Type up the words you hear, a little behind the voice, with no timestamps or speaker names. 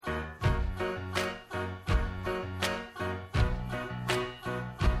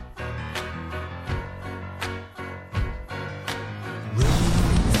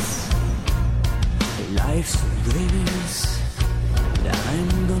life's a race, and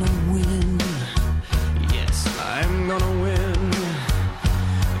I'm gonna win. Yes, I'm gonna win.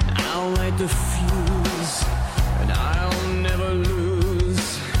 And I'll light the fuse, and I'll never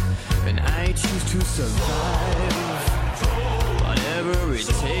lose. And I choose to survive, whatever it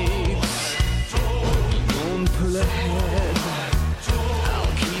takes. Don't pull ahead,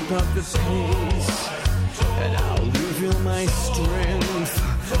 I'll keep up the pace, and I'll reveal my strength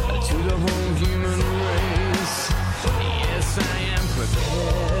to the whole human race. Yes, I am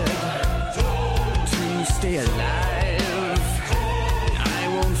prepared to stay alive. I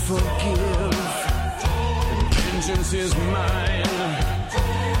won't forgive. Vengeance is mine,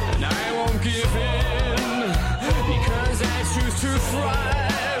 and I won't give in, because I choose to thrive.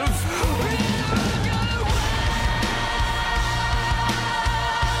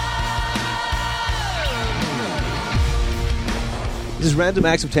 This is Random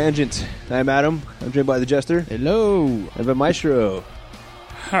Acts of Tangent. I'm Adam. I'm joined by the Jester. Hello. And by Maestro.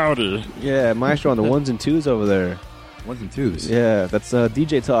 Howdy. Yeah, Maestro on the ones and twos over there. Ones and twos? Yeah, that's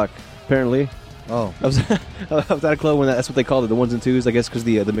DJ talk, apparently. Oh. I was at a club when that's what they called it, the ones and twos, I guess, because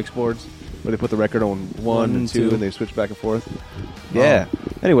the mix boards, where they put the record on one and two, and they switch back and forth. Yeah. Oh.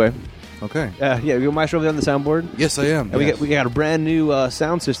 Anyway. Okay. Yeah, we got Maestro over there on the soundboard. Yes, I am. And we got a brand new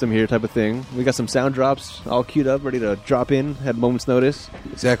sound system here type of thing. We got some sound drops all queued up, ready to drop in, had moment's notice.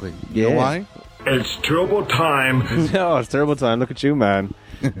 Exactly. Yeah. You know why? It's turbo time. No, it's terrible time. Look at you, man.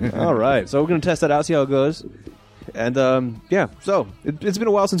 All right. So we're going to test that out, see how it goes. And, yeah. So it's been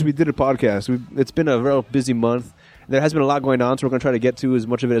a while since we did a podcast. It's been a real busy month. There has been a lot going on, so we're going to try to get to as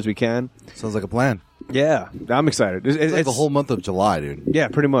much of it as we can. Sounds like a plan. Yeah. I'm excited. It's like the whole month of July, dude. Yeah,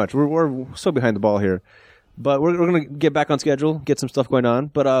 pretty much. We're so behind the ball here. But we're going to get back on schedule, get some stuff going on.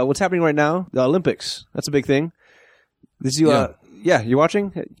 But what's happening right now? The Olympics. That's a big thing. Yeah, you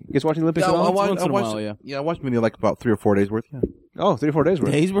watching? You guys watching the Olympics at all? Once in a while, yeah. Yeah, I watched maybe like about 3 or 4 days worth. Yeah. Oh, 3 or 4 days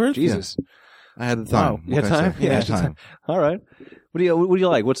worth. Days worth? Jesus. Yeah. I had the time. Wow. You had time? Yeah, I had time. All right. What do you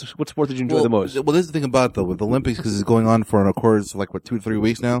like? What sport did you enjoy the most? Well, this is the thing about it, though, with the Olympics, because it's going on for an course of like, 2 to 3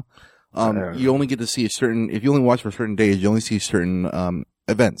 weeks now. You only get to see if you only watch for certain days, you only see certain,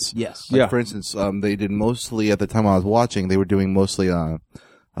 events. Yes. Like, for instance, they did mostly, at the time I was watching, they were doing mostly,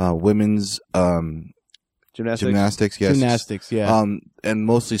 women's, Gymnastics, yes. Gymnastics, yeah. And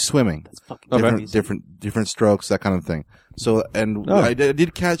mostly swimming. That's fucking different strokes, that kind of thing. So, I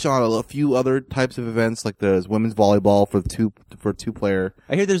did catch on a few other types of events, like there's women's volleyball for two player.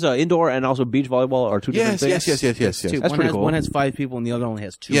 I hear there's indoor and also beach volleyball are two different things. Yes. Two. That's pretty cool. One has 5 people and the other only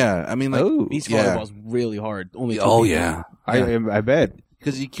has 2. Yeah, I mean, like, beach volleyball is really hard. Only 2 oh people. yeah, I bet.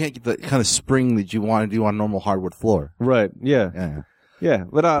 because you can't get the kind of spring that you want to do on a normal hardwood floor. Right. Yeah. Yeah,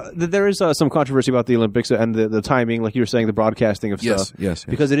 but there is some controversy about the Olympics and the timing, like you were saying, the broadcasting of stuff. Yes.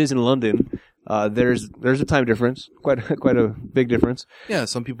 Because it is in London. There's a time difference, quite a big difference. Yeah,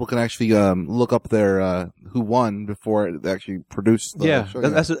 some people can actually look up their who won before it actually produced the show.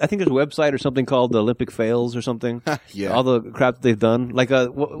 I think there's a website or something called the Olympic Fails or something. Yeah. All the crap that they've done. Like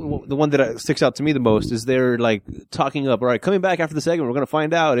the one that sticks out to me the most is they're like talking up, all right, coming back after the segment, we're going to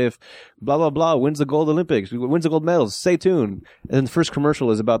find out if blah, blah, blah wins the gold Olympics, wins the gold medals. Stay tuned. And then the first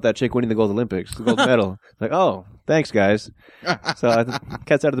commercial is about that chick winning the gold Olympics, the gold medal. Like, oh, thanks, guys. So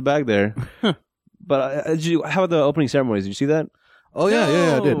cat's out of the bag there. But how about the opening ceremonies? Did you see that? Oh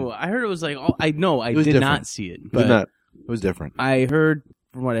yeah, I did. I heard it was like, I did different. not see it. But It was different.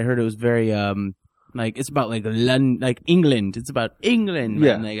 From what I heard, it was very, like, it's about like England. It's about England.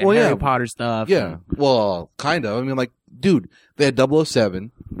 Yeah. And, like, Harry Potter stuff. Yeah. Well, kind of. I mean, like, dude, they had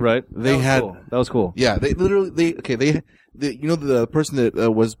 007. Right. That was cool. Yeah, they literally, you know, the person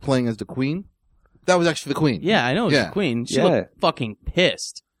that was playing as the Queen? That was actually the Queen. Yeah, I know it's the Queen. She looked fucking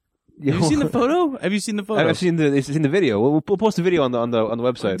pissed. Have you seen the photo? Have you seen the photo? I've seen the video. We'll post the video on the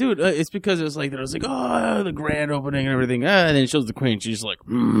website. Dude, it's because it was like, oh, the grand opening and everything. And then it shows the Queen. She's like,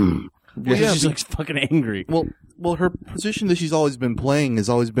 Yeah, she's like fucking angry. Well, her position that she's always been playing has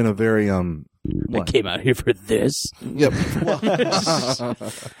always been a very, I came out here for this. Yep.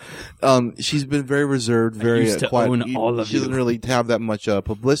 She's been very reserved, very used to quiet. own all of she doesn't really have that much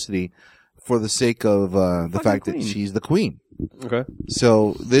publicity for the sake of the fact that she's the Queen. Okay.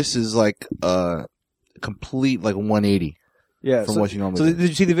 So this is like complete like 180. Yeah. From what you normally So do. did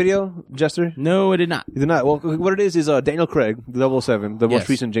you see the video, Jester? No, I did not. You did not. Well, what it is Daniel Craig, the 007, the most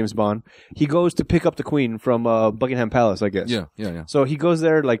recent James Bond. He goes to pick up the Queen from Buckingham Palace, I guess. Yeah. So he goes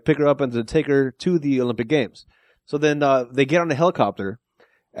there, like, pick her up and to take her to the Olympic Games. So then they get on a helicopter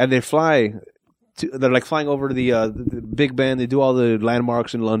and they fly they're like flying over to the Big Ben. They do all the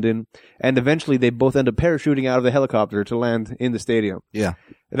landmarks in London, and eventually they both end up parachuting out of the helicopter to land in the stadium. Yeah.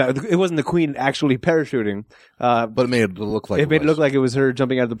 It wasn't the Queen actually parachuting, But it made it look like it made it look like it was her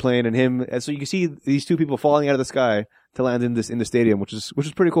jumping out of the plane and him. And so you can see these two people falling out of the sky to land in the stadium, which is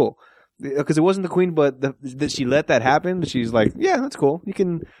pretty cool. Because it wasn't the Queen, but that she let that happen. She's like, yeah, that's cool. You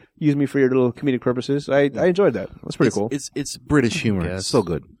can use me for your little comedic purposes. I enjoyed that. That's pretty cool. It's British humor. It's so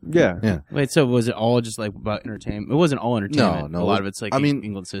good. Yeah. Yeah. Wait, so was it all just like about entertainment? It wasn't all entertainment. No. A lot of it's like I mean,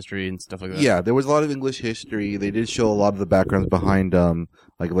 England's history and stuff like that. Yeah, there was a lot of English history. They did show a lot of the backgrounds behind,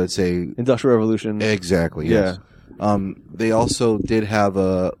 like let's say, Industrial Revolution. exactly. Yes. They also did have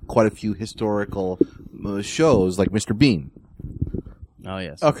quite a few historical shows, like Mr. Bean. Oh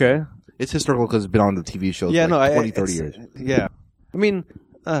yes. Okay. It's historical because it's been on the TV shows Yeah, for like no, 20, 30 years. Yeah. I mean,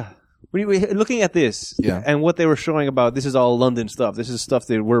 when you looking at this Yeah. and what they were showing about, this is all London stuff. This is stuff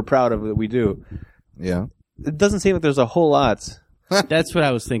that we're proud of that we do. Yeah. It doesn't seem like there's a whole lot. That's what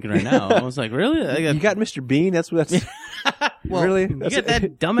I was thinking right now. I was like, really? You got Mr. Bean? That's really? You got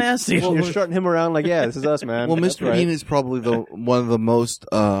that dumbass? You're strutting him around like, yeah, this is us, man. Well, That's Mr. right. Bean is probably one of the most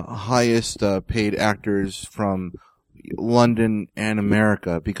highest paid actors from London and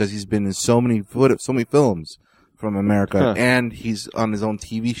America because he's been in so many films from America, and he's on his own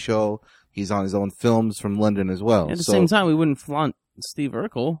TV show. He's on his own films from London as well. At the same time, we wouldn't flaunt Steve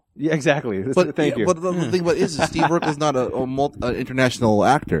Urkel. Yeah, exactly. Thank you. But the thing about it is Steve Urkel's not an international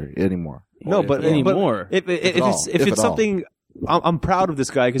actor anymore. No, but anymore. If it's something, I'm proud of this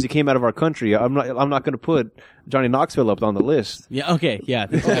guy because he came out of our country. I'm not going to put Johnny Knoxville up on the list. Yeah. Okay. Yeah.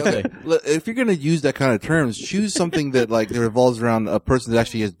 Exactly. If you're going to use that kind of terms, choose something that like revolves around a person that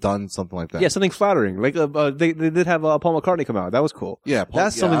actually has done something like that. Yeah, something flattering. Like they did have Paul McCartney come out. That was cool. Yeah,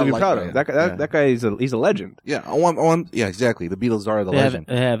 that's something to be proud of. That guy is a legend. Yeah, I want. Yeah, exactly. The Beatles are the legend.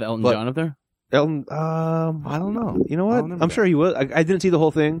 They have Elton John up there. Elton, I don't know. You know what? I'm sure he was. I didn't see the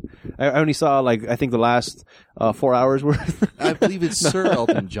whole thing. I only saw I think the last 4 hours worth. I believe it's Sir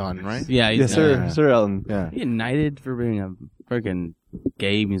Elton John, right? Yeah. Yes, Sir Elton. Yeah. He knighted for being a freaking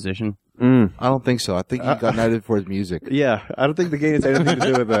gay musician. I don't think so. I think he got knighted for his music. Yeah, I don't think the gay has anything to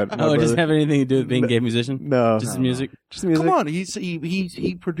do with that. Oh, it doesn't have anything to do with being a gay musician? No. Just his music? Just the music. Come on,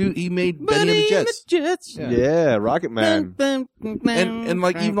 he made Benny and the Jets. Yeah, Rocket Man. And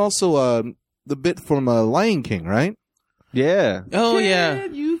like even also the bit from Lion King, right? Yeah. Oh, yeah.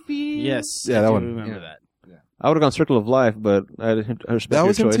 You feel? Yes. Yeah, that I do one. remember that. I would have gone Circle of Life, but I respect That your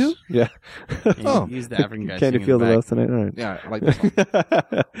was him choice. too? Yeah. Oh. He's the African guy. Can't you singing feel in the back. love tonight? All right. Yeah, I like the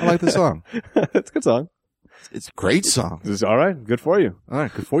song. I like the song. It's a good song. It's a great song. It's all right. Good for you. All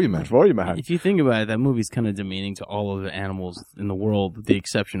right, good for you, man. Good for you, man. If you think about it, that movie's kind of demeaning to all of the animals in the world, with the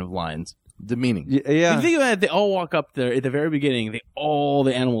exception of lions. Demeaning. Yeah. If you think about it, they all walk up there at the very beginning. All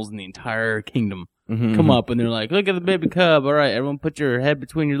the animals in the entire kingdom come up, and they're like, "Look at the baby cub! All right, everyone, put your head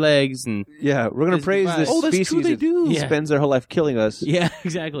between your legs." And Yeah, we're gonna It's praise divine. this Oh, that's species true, they that do. Yeah. spends their whole life killing us. yeah,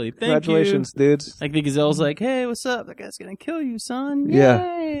 exactly. Thank Congratulations, you. dudes. Like the gazelle's like, "Hey, what's up? That guy's gonna kill you, son." Yeah.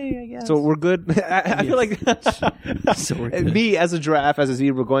 Yay, I guess. So we're good. I feel like So we're good. me as a giraffe, as a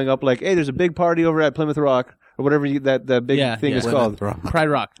zebra, going up like, hey, there's a big party over at Plymouth Rock or whatever that big Yeah, thing yeah. is called. Pride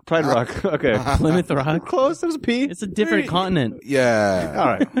Rock, Pride Rock. Okay. Plymouth Rock. Close. There's a P. It's a different continent. Yeah. All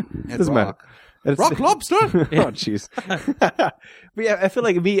right. Doesn't matter. Rock. It's- Rock lobster. Oh, jeez. But yeah, I feel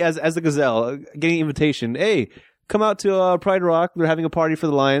like me as the gazelle getting an invitation. Hey, come out to Pride Rock. They're having a party for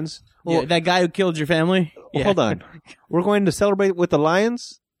the lions. Yeah, that guy who killed your family. Well, hold on. We're going to celebrate with the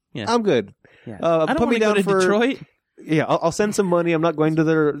lions. Yeah. I'm good. Yeah. Uh, I don't put me want to go down to for- Detroit. Yeah, I'll send some money. I'm not going to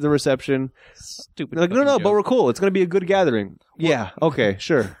the reception. Stupid. Like, no, fucking but joke. we're cool. It's going to be a good gathering. Yeah. Okay.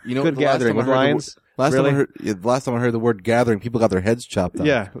 Sure. You know, good the last gathering time I with heard the lions. Last time I heard the word gathering, people got their heads chopped off.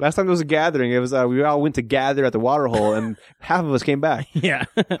 Yeah. Last time there was a gathering, it was we all went to gather at the water hole, and half of us came back. Yeah.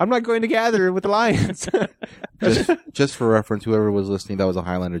 I'm not going to gather with the lions. Just for reference, whoever was listening, that was a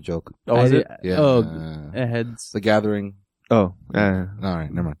Highlander joke. Oh, was it? Yeah. Oh, heads. The Gathering. Oh. All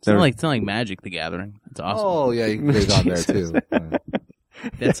right, never mind. It's not like Magic the Gathering. It's awesome. Oh, yeah, you can put it on there too.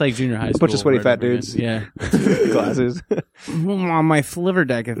 That's like junior high school. Bunch of sweaty where fat everybody's- dudes. Yeah. Glasses. My flivver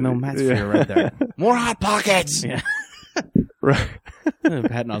deck is no match for you right there. More Hot Pockets! Yeah. Right.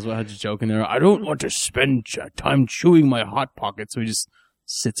 Pat Oswalt had just joking there. I don't want to spend time chewing my Hot Pocket, so he just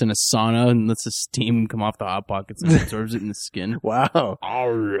sits in a sauna and lets the steam come off the Hot Pockets and absorbs it in the skin. Wow.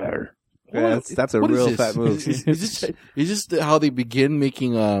 Yeah, that's a What is real this? fat move. Is this how they begin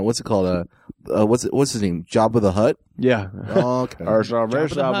making, what's it called? What's his name? Jabba the Hutt? Yeah. Okay. Or Jabba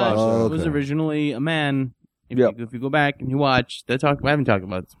the Hutt Oh, was okay. originally a man If you go back and you watch, I haven't talked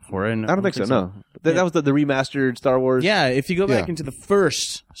about this before. And I don't think so. No, that was the remastered Star Wars. Yeah, if you go back into the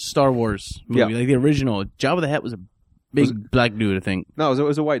first Star Wars movie, like the original, Jabba the Hutt was a big black dude, I think. No, it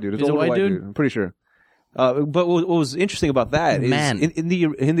was a white dude. It was a white dude? I'm pretty sure. But what was interesting about that is man. in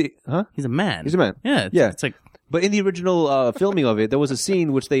the He's a man. He's a man. Yeah, it's like. But in the original filming of it, there was a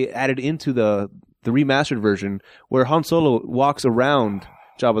scene which they added into the remastered version where Han Solo walks around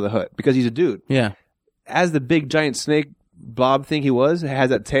Jabba the Hutt because he's a dude. Yeah. As the big giant snake blob thing he has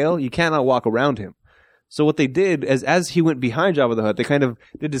that tail, you cannot walk around him. So what they did is, as he went behind Jabba the Hutt, they kind of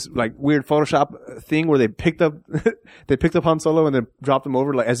did this like weird Photoshop thing where they picked up Han Solo and then dropped him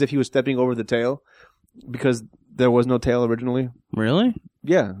over like as if he was stepping over the tail because there was no tail originally. Really?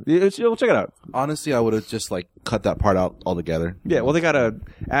 Yeah, we'll check it out. Honestly, I would have just like cut that part out altogether. Yeah, well, they gotta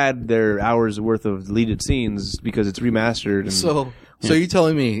add their hours worth of deleted scenes because it's remastered. And, So you're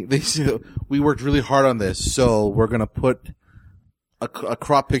telling me we worked really hard on this, so we're gonna put a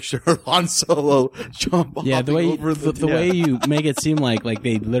crop picture of Han Solo the way the way you make it seem like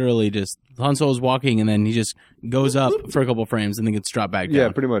they literally just Han Solo's walking and then he just goes up for a couple frames and then gets dropped back down. Yeah,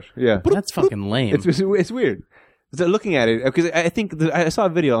 pretty much. Yeah, that's fucking lame. It's weird. So looking at it, because I think I saw a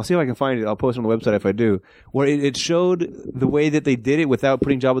video. I'll see if I can find it. I'll post it on the website if I do, where it showed the way that they did it without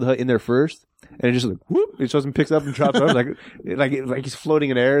putting Jabba the Hutt in there first, and it just like whoop, it shows him picks up and drops off like he's floating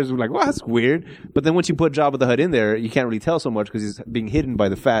in air. It's like, wow, that's weird. But then once you put Jabba the Hutt in there, you can't really tell so much because he's being hidden by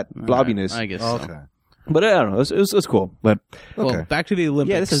the fat blobbiness. I guess. Okay. So. But I don't know. It's cool. But Well, back to the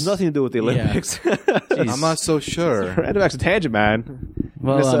Olympics. yeah, this has nothing to do with the Olympics. I'm not so sure. Random back to tangent, man.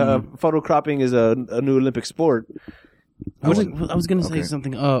 Well, This, photo cropping is a new Olympic sport. I was going to say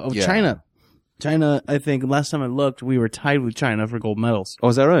something. China. China, I think last time I looked, we were tied with China for gold medals. Oh,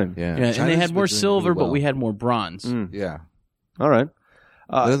 is that right? Yeah, Yeah, and they had more been doing silver, really well. but we had more bronze. Yeah, All right.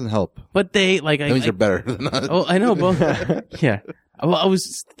 that doesn't help. But they That means they're better than us. Oh, I know, but yeah. Well, I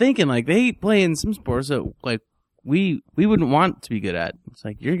was thinking they play in some sports that we wouldn't want to be good at. It's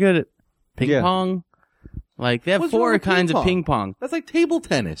like you're good at ping pong. Like they have What's wrong four with kinds ping of ping pong. That's like table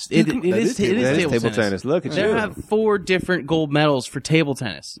tennis. It That is Table tennis. Look at They you. have 4 different gold medals for table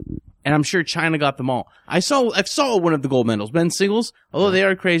tennis, and I'm sure China got them all. I saw one of the gold medals, men's singles. Although they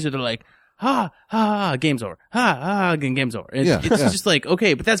are crazy, they're like, game's over. Game's over. And it's just like,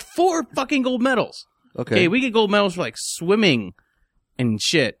 okay, but that's 4 fucking gold medals. Okay, we get gold medals for like swimming and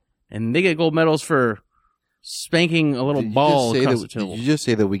shit, and they get gold medals for spanking a little ball across the table. Did you just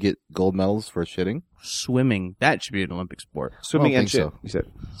say that we get gold medals for shitting? Swimming, that should be an Olympic sport. Swimming I don't and shit. think so. You said.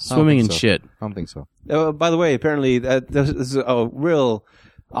 Swimming and so. shit. I don't think so. By the way, apparently this is a real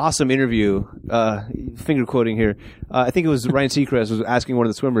awesome interview. Finger quoting here. I think it was Ryan Seacrest was asking one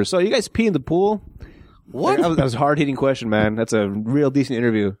of the swimmers. So you guys pee in the pool? What? That was a hard hitting question, man. That's a real decent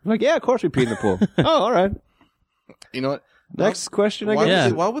interview. I'm like, yeah, of course we pee in the pool. Oh, all right. You know what? Next question, I Why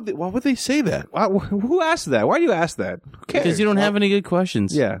guess. why would they say that? Who asked that? Why do you ask that? Who cares? Because you don't have any good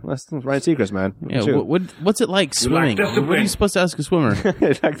questions. Yeah, that's Ryan Seacrest, man. Yeah. Shoot. What's it like swimming? discipline. What are you supposed to ask a swimmer?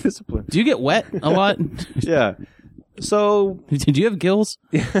 Like discipline. Do you get wet a lot? Yeah. So Do you have gills?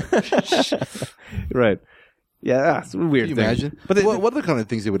 right. Yeah, that's a weird Can you thing. imagine? But what other kind of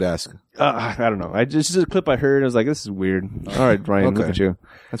things they would ask? I don't know. I just a clip I heard. And I was like, this is weird. All right, Ryan, Okay. look at you.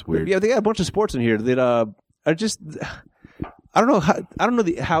 That's weird. Yeah, they got a bunch of sports in here that are just. I don't know. I don't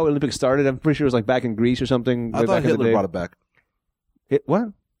know how Olympics started. I'm pretty sure it was like back in Greece or something. I like thought back in the Hitler day. brought it back. What?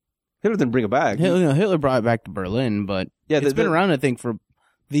 Hitler didn't bring it back. Hitler brought it back to Berlin, but Yeah, it's been around, I think, for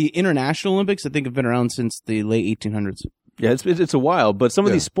the International Olympics. I think have been around since the late 1800s. Yeah, it's a while. But some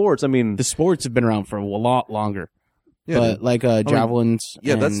of these sports, I mean, The sports have been around for a lot longer. Yeah, But dude. like javelins.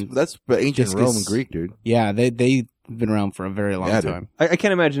 Yeah, and- that's ancient discus. Rome and Greek, dude. Yeah, they've been around for a very long Yeah, dude. time. I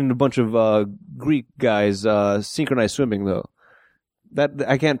can't imagine a bunch of Greek guys synchronized swimming though. That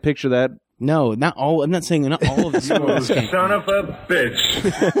I can't picture that. No, not all. I'm not saying not all of the sports came. Son of a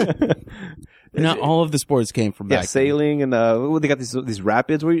bitch. Not all of the sports came from Yeah, back. sailing and they got these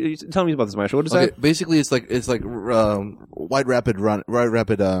rapids. Tell me about this, Marshall. What is Okay, that? basically, it's like wide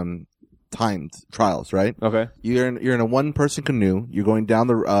rapid timed trials, right? Okay, You're in a 1-person canoe. You're going down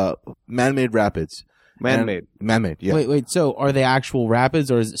the man-made rapids. man-made. Man-made. Yeah. Wait. So are they actual rapids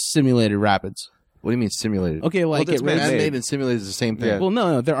or is it simulated rapids? What do you mean simulated? Okay, like that's it man-made. Man-made and simulated is the same thing. Yeah. Well,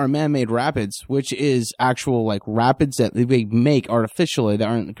 no, there are man-made rapids, which is actual like rapids that they make artificially that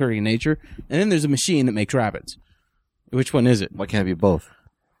aren't occurring in nature, and then there's a machine that makes rapids. Which one is it? Why can't it be both?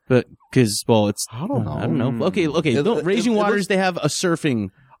 But because it's I don't know. I don't know. Okay. It- Raging it Waters, looks- they have a surfing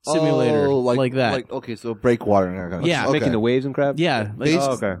simulator like that. Like, okay, so breakwater and that kind of Yeah. stuff. Okay. Making the waves and crap. yeah, like, They,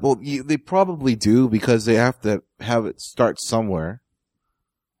 Oh, okay. Well, they probably do because they have to have it start somewhere.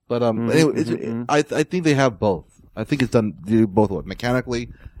 But I think they have both. I think it's done do both mechanically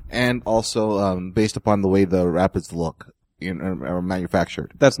and also based upon the way the rapids look are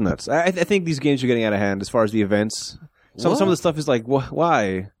manufactured. That's nuts. I think these games are getting out of hand as far as the events. Some of the stuff is like,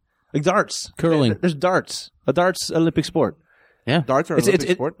 why? Like darts. Curling. There's darts. A darts Olympic sport. Yeah. Darts are Olympic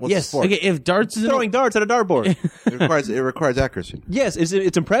sport? What's the sport? Okay, if darts is Throwing darts at a dartboard. It requires accuracy. Yes,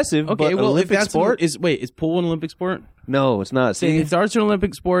 it's impressive, okay, but well, Olympic if that's sport? is pool an Olympic sport? No, it's not. See, if darts are an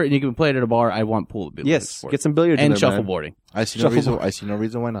Olympic sport and you can play it at a bar, I want pool to be an Olympic Yes, sport. get some billiards and in there, man. shuffleboarding. I see no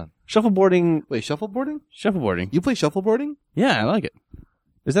reason why not. Shuffleboarding, Wait, shuffleboarding? Shuffleboarding. You play shuffleboarding? Yeah, I like it.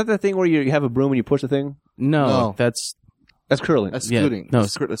 is that the thing where you have a broom and you push the thing? No, No. That's curling. That's Yeah, scooting. no,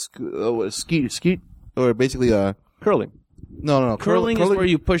 Skeet, or basically curling. no. Curling is where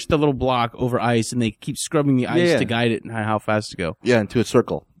you push the little block over ice and they keep scrubbing the ice Yeah. to guide it and how fast to go. Yeah, into a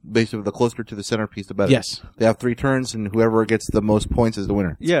circle. Basically, the closer to the centerpiece, the better. Yes. They have 3 turns, and whoever gets the most points is the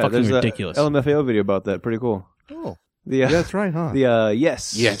winner. Yeah, fucking there's ridiculous. a LMFAO video about that. Pretty cool. Oh, The yeah, that's right, huh?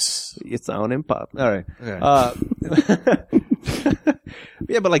 yes. Yes. It's on and pop. All right. Okay.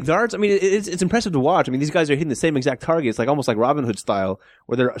 Yeah, but like darts, I mean, it's impressive to watch. I mean, these guys are hitting the same exact targets, like almost like Robin Hood style,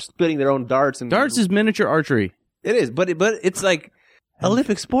 where they're splitting their own darts. And Darts is miniature archery. it is, but it's like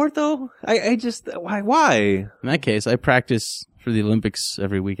Olympic sport though. I just why? In that case, I practice for the Olympics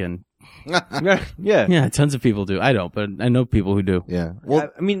every weekend. Yeah. Yeah, tons of people do. I don't, but I know people who do. Yeah.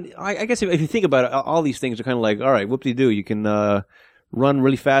 Well, I mean, I guess if you think about it, all these things are kind of like, all right, whoop-de-doo, you can run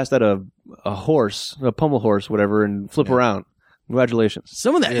really fast at a horse, a pommel horse, whatever, and flip around. Congratulations.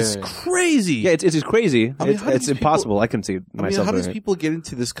 Some of that is Yeah. crazy. Yeah, it's crazy. I mean, it's how do these impossible. I can see myself how doing does it. people get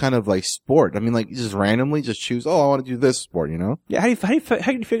into this kind of like sport? I mean, like just randomly just choose. Oh, I want to do this sport. You know? Yeah, how do you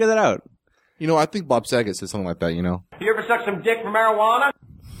figure that out? You know, I think Bob Saget said something like that. You know? You ever suck some dick for marijuana?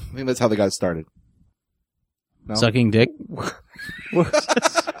 I think that's how they got started. No? Sucking dick.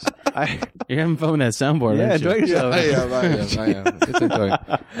 I, You're having fun with that soundboard, yeah, aren't you? enjoy yourself. I am. It's enjoying.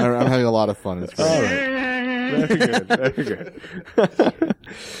 I'm having a lot of fun. It's great. Very good. Very good.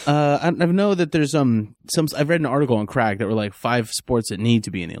 I know that there's I've read an article on Crack that were like 5 sports that need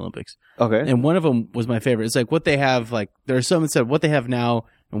to be in the Olympics, Okay. and one of them was my favorite. It's like what they have. Like there are some that said what they have now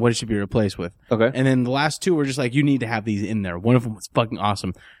and what it should be replaced with. Okay. And then the last 2 were just like you need to have these in there. One of them was fucking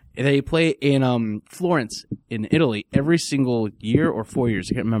awesome. They play in Florence in Italy every single year or 4 years.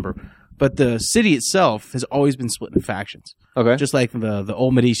 I can't remember. But the city itself has always been split into factions, Okay. just like the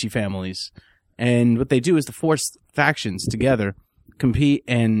old Medici families. And what they do is the 4 factions together compete,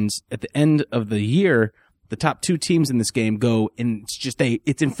 and at the end of the year, the top 2 teams in this game go, and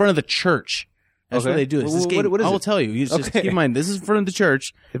it's in front of the church. That's Okay. what they do. This What game, is I will it? tell you. You just Okay. keep in mind, this is in front of the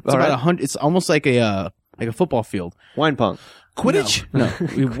church. It's All about right. 100. It's almost like a football field. Wine pong. Quidditch? No,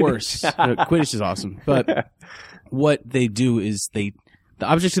 worse. Quidditch is awesome. But what they do is the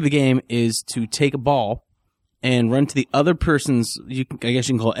object of the game is to take a ball and run to the other person's, I guess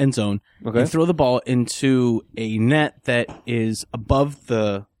you can call it end zone, Okay. and throw the ball into a net that is above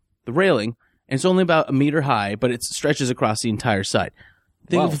the railing, and it's only about a meter high, but it stretches across the entire side.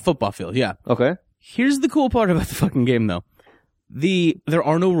 Think Wow. of a football field, yeah. Okay. Here's the cool part about the fucking game, though. There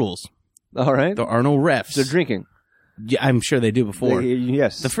are no rules. All right. There are no refs. They're drinking. Yeah, I'm sure they do before.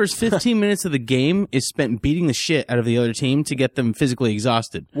 Yes. The first 15 minutes of the game is spent beating the shit out of the other team to get them physically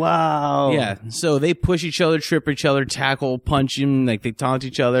exhausted. Wow. Yeah, so they push each other, trip each other, tackle, punch them, like they taunt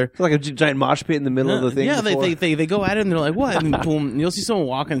each other. It's like a giant mosh pit in the middle of the thing. Yeah, before. they go at it and they're like, what? And boom, you'll see someone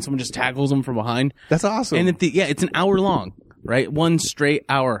walking and someone just tackles them from behind. That's awesome. And it's an hour long, right? 1 straight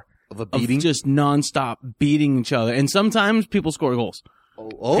hour Of a beating? of just nonstop beating each other. And sometimes people score goals.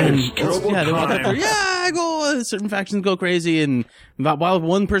 Yeah, they walk up there. Yeah, goal. Certain factions go crazy, and while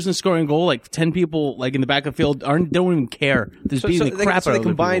one person's scoring a goal, like 10 people, like in the back of the field, don't even care. They're just beating the crap so out they of other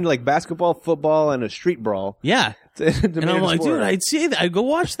combined people. like basketball, football, and a street brawl. Yeah, and I'm like, dude, I'd see that. I'd go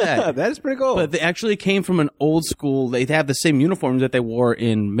watch that. That is pretty cool. But they actually came from an old school. They have the same uniforms that they wore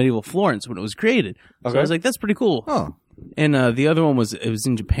in medieval Florence when it was created. So Okay. I was like, that's pretty cool. Oh. And the other one was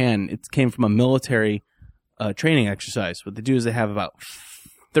in Japan. It came from a military training exercise. What they do is they have about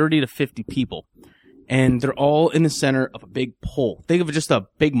 30 to 50 people, and they're all in the center of a big pole. Think of it just a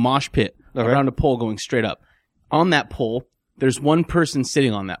big mosh pit around a pole going straight up. On that pole, there's one person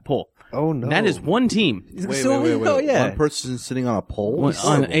sitting on that pole. Oh no. And that is one team. Wait. Oh, yeah. One person sitting on a pole?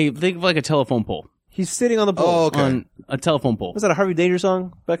 Think of like a telephone pole. He's sitting on the pole. Oh, okay. On a telephone pole. Was that a Harvey Danger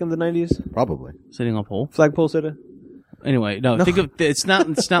song back in the 90s? Probably. Sitting on a pole. Flagpole sitter? Anyway, no, think of it's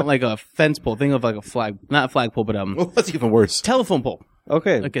not like a fence pole. Think of like a flag, not a flagpole, but Well, that's even worse. telephone pole.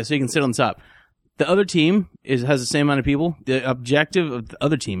 Okay. Okay, so you can sit on the top. The other team has the same amount of people. The objective of the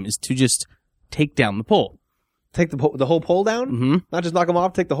other team is to just take down the pole. Take the whole pole down? Mm-hmm. Not just knock them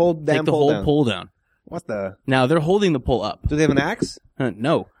off. Take the whole damn Take the pole whole down. pole down. What the? Now they're holding the pole up. Do they have an axe?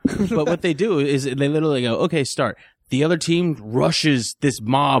 No. But what they do is they literally go, okay, start. The other team rushes this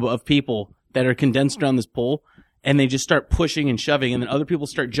mob of people that are condensed around this pole, and they just start pushing and shoving, and then other people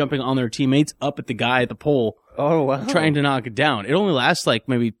start jumping on their teammates up at the guy at the pole, Oh wow! trying to knock it down. It only lasts like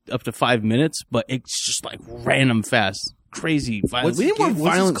maybe up to 5 minutes, but it's just like random fast, crazy violent,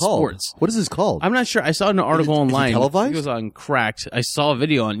 violent sports. What is this called? I'm not sure. I saw an article is it online. televised? I think it was on Cracked. I saw a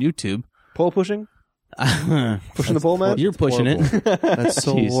video on YouTube. Pole pushing. Pushing the pole, man. You're pushing it. That's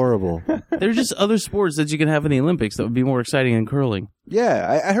so Jeez. horrible. There's just other sports that you can have in the Olympics that would be more exciting than curling.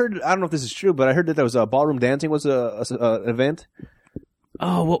 Yeah, I heard. I don't know if this is true, but I heard that there was ballroom dancing was an event.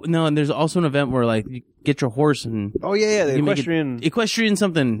 Oh, well, no, and there's also an event where, like, you get your horse and... Oh yeah, the you make it- equestrian. Equestrian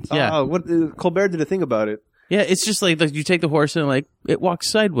something, yeah. Oh, what Colbert did a thing about it. Yeah, it's just like you take the horse and, like, it walks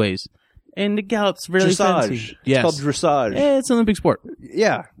sideways. And it gallops really Dressage. fancy. It's called dressage. Yeah, it's an Olympic sport.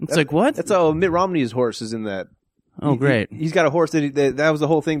 Yeah, It's like, what? That's how Mitt Romney's horse is in that. Oh, great. He's got a horse that was the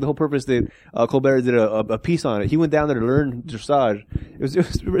whole thing, the whole purpose that Colbert did a piece on it. He went down there to learn dressage.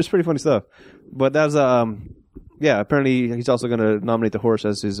 It was pretty funny stuff. But that was yeah. Apparently, he's also going to nominate the horse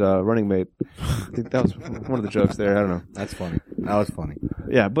as his running mate. I think that was one of the jokes there. I don't know. That's funny. That was funny.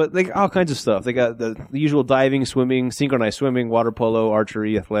 Yeah, but like all kinds of stuff. They got the usual diving, swimming, synchronized swimming, water polo,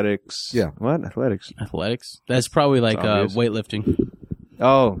 archery, athletics. Yeah. What athletics? Athletics? That's probably like obvious. weightlifting.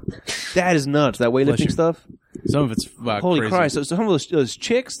 Oh, that is nuts. That Bless weightlifting you. stuff. Some of it's Holy crazy. Christ! So some of those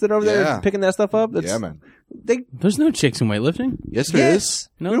chicks that are over Yeah. there picking that stuff up. Yeah, man. There's no chicks in weightlifting. Yes, there is.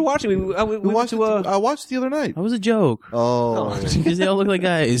 No. We were watching. We We went watched to. I watched the other night. That was a joke. Oh. Because they all look like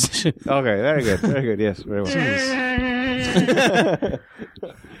guys. Okay, very good, very good. Yes, very well.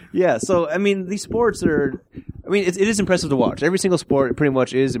 Yeah, so I mean, these sports are. I mean, it is impressive to watch. Every single sport pretty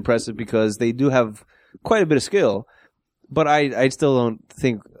much is impressive because they do have quite a bit of skill. But I still don't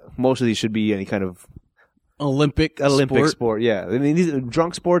think most of these should be any kind of Olympic sport. Yeah, I mean, these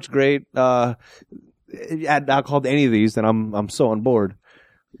drunk sports, great. Add alcohol to any of these, then I'm so on board.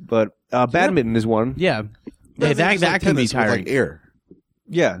 But badminton is one. Yeah. Hey, that can be tennis with, tiring. like air.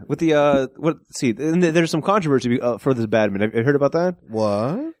 Yeah, with the see, and there's some controversy for this badminton. Have you heard about that?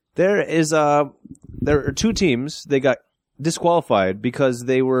 What? There are two teams. They got disqualified because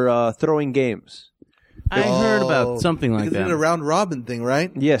they were throwing games. I heard about something like Because they that. did a round robin thing,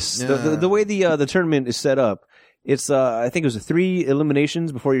 right? Yes, Yeah. the way the tournament is set up, it's I think it was 3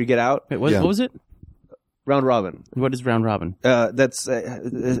 eliminations before you get out. Wait, what, Yeah. what was it? Round robin. What is round robin? That's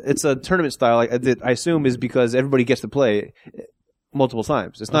it's a tournament style. That I assume is because everybody gets to play multiple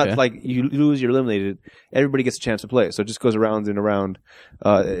times. It's not Okay. like you lose, you're eliminated. Everybody gets a chance to play. So it just goes around and around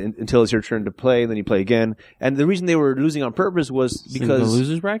until it's your turn to play. Then you play again. And the reason they were losing on purpose was the because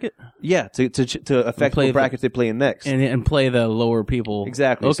losers bracket to affect play what bracket they play in next. and play the lower people.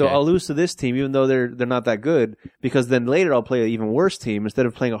 Exactly. Okay. So I'll lose to this team even though they're not that good because then later I'll play an even worse team instead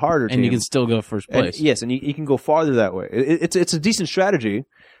of playing a harder team. and you can still go first And- place. yes, and you can go farther that way. It's a decent strategy.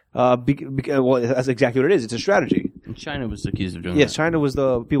 Well, that's exactly what it is. It's a strategy. And China was accused of doing Yes, that. China was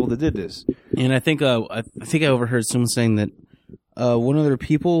the people that did this. And I think I overheard someone saying that one of their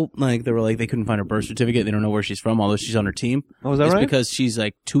people, like, they were like, they couldn't find her birth certificate. They don't know where she's from, although she's on her team. Oh, is that it's right? because she's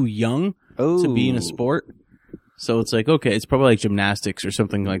like too young to be in a Oh. sport. So it's like, okay, it's probably like gymnastics or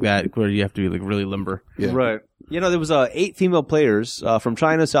something like that, where you have to be like really limber. Yeah. Right. You know, there was 8 female players from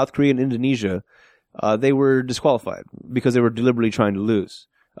China, South Korea, and Indonesia. They were disqualified because they were deliberately trying to lose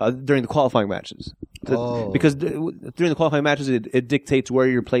during the qualifying matches. Because during the qualifying matches, it dictates where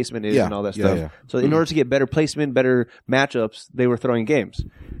your placement is Yeah. and all that Yeah, stuff. yeah. So in order to get better placement, better matchups, they were throwing games.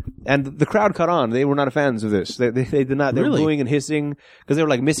 And the crowd caught on. They were not fans of this. They did not. They were Really? booing and hissing because they were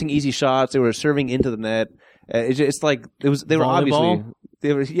like missing easy shots. They were serving into the net. It's like it was. They were Volleyball?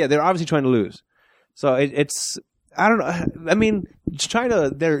 obviously. They were obviously trying to lose. So it's. I don't know. I mean, China,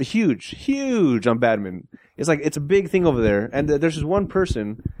 they're huge on badminton. It's like, it's a big thing over there. And there's this one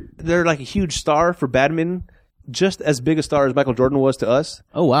person, they're like a huge star for badminton, just as big a star as Michael Jordan was to us.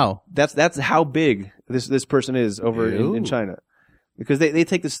 Oh, wow. That's how big this person is over in China. Because they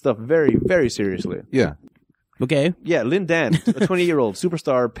take this stuff very, very seriously. Yeah. Okay. Yeah, Lin Dan, a 20-year-old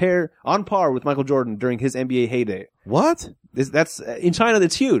superstar, on par with Michael Jordan during his NBA heyday. What? That's in China.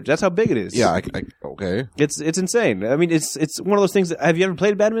 That's huge. That's how big it is. Yeah. Okay. It's insane. I mean, it's one of those things. Have you ever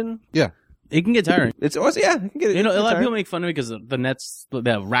played badminton? Yeah. It can get tiring. It's also, yeah. You can get it. You know, a lot of tired. people make fun of me because the nets,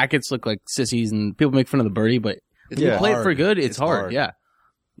 the rackets look like sissies, and people make fun of the birdie. But if you Yeah. play it hard. for good, it's hard. hard. Yeah,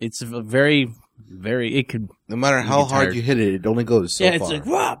 it's a very, very. It could. No matter how get hard tired. you hit it, it only goes so yeah, far. it's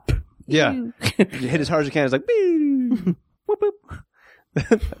like whoop. Yeah. You hit as hard as you can. It's like, "Bee." Whoop,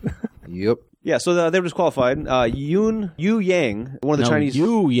 whoop. Yep. Yeah, so they were disqualified. Yu Yang, one of the Chinese.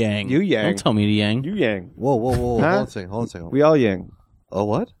 Yu Yang. Yu Yang. Don't tell me to Yang. Yu Yang. Whoa. Huh? Hold on a second. We all Yang Oh,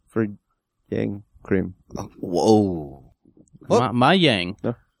 what? for Yang cream. Whoa. What? My Yang.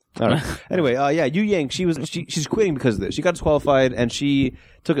 No? All right. Anyway, Yu Yang, she's quitting because of this. She got disqualified, and she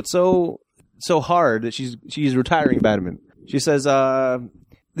took it so hard that she's retiring badminton. She says,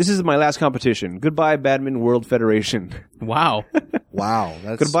 "This is my last competition. Goodbye, Badminton World Federation. Wow. Wow.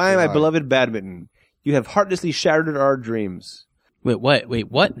 That's Goodbye, my God. beloved badminton. You have heartlessly shattered our dreams." Wait,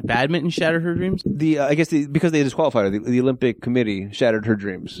 what? Badminton shattered her dreams? Because they disqualified her, the Olympic Committee shattered her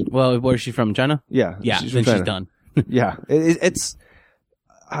dreams. Well, where's she from? China? Yeah, Yeah, from then China. she's done. Yeah, it's.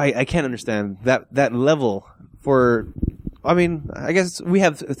 I can't understand that level for. I mean, I guess we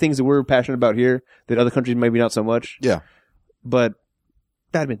have things that we're passionate about here that other countries maybe not so much. Yeah. But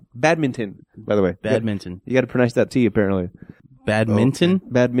badminton, by the way. Badminton. You got to pronounce that T apparently. Badminton?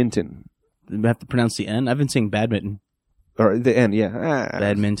 Badminton. We have to pronounce the N? I've been saying badminton. Or the N, yeah.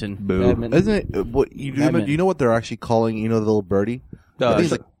 Badminton. Boo. Badminton. Isn't it? What you do? Badminton. You know what they're actually calling? You know, the little birdie. I think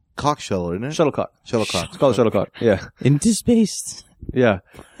it's like cockshell, isn't it? Shuttlecock. Shuttlecock. It's called a shuttlecock. Yeah. Into space. Yeah.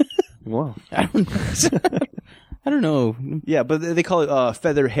 Wow. I don't know. Yeah, but they call it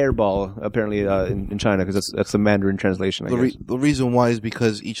feather hairball apparently in China because that's the Mandarin translation. I guess. The reason why is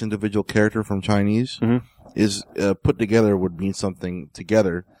because each individual character from Chinese is put together would mean something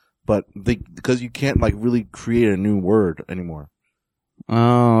together, but because you can't like really create a new word anymore.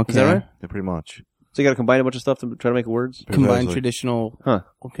 Oh, okay. Is that right? Yeah, pretty much. So you got to combine a bunch of stuff to try to make words. Combined Precisely. traditional. Huh.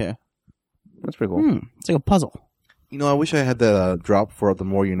 Okay. That's pretty cool. It's like a puzzle. You know, I wish I had that drop for the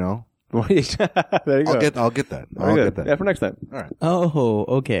more you know. There you go. I'll get that. Very I'll good. get that. Yeah, for next time. All right. Oh,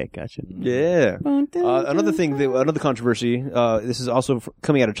 okay. Gotcha. Yeah. Another thing, another controversy. This is also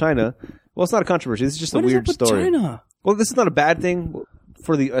coming out of China. Well, it's not a controversy. This is just What a is weird up with story. China? Well, this is not a bad thing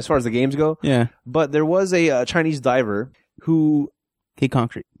as far as the games go. Yeah. But there was a Chinese diver who. Okay,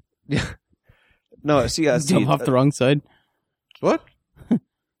 concrete. No, Jump off the wrong side. What?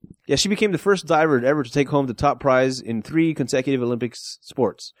 Yeah, she became the first diver ever to take home the top prize in 3 consecutive Olympic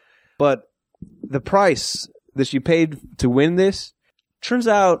sports. But the price that she paid to win this turns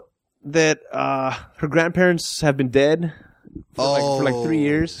out that her grandparents have been dead for like 3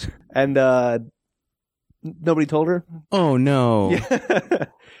 years, and nobody told her. Oh no. Yeah.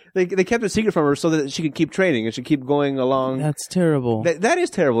 They kept it secret from her so that she could keep training and she could keep going along. That's terrible. That is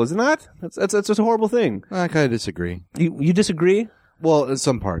terrible, is it not? That's just a horrible thing. I kind of disagree. You disagree? Well, in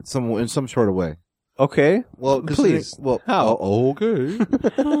some part, in some sort of way. Okay. Well, Please. Well, How? Okay.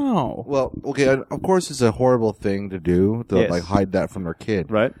 How? Well, okay. Of course, it's a horrible thing to do to Yes. like hide that from their kid,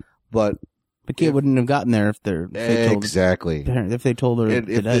 Right. but The kid wouldn't have gotten there if they told exactly. if they told her. If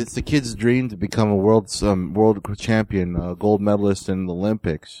it's the kid's dream to become a world champion, gold medalist in the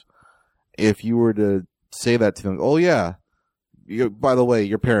Olympics, if you were to say that to them, oh yeah, by the way,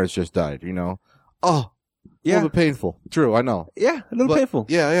 your parents just died, you know, oh, Yeah. a little bit painful. True, I know. Yeah, a little But- painful.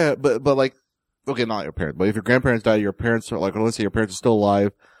 Yeah, but like, okay, not your parents, but if your grandparents died, your parents are like, let's say your parents are still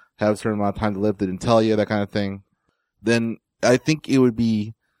alive, have a certain amount of time to live, they didn't tell you, that kind of thing, then I think it would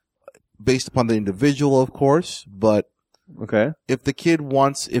be based upon the individual, of course, but Okay. if a kid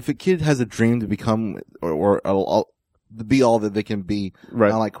has a dream to become or to be all that they can be,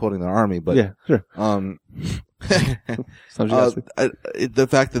 Right. I like quoting the army, but Yeah, sure. the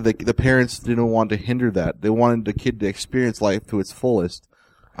fact that the parents didn't want to hinder that, they wanted the kid to experience life to its fullest.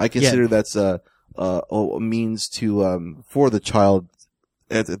 I consider that's a means to for the child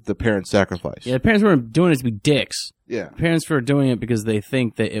at the parents' sacrifice. Yeah, the parents weren't doing it to be dicks. Yeah. The parents were doing it because they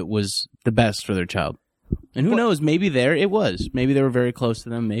think that it was the best for their child. And who knows, maybe it was. Maybe they were very close to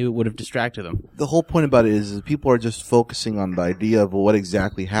them. Maybe it would have distracted them. The whole point about it is people are just focusing on the idea of what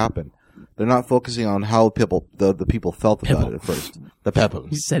exactly happened. They're not focusing on how the people felt about it at first. The people.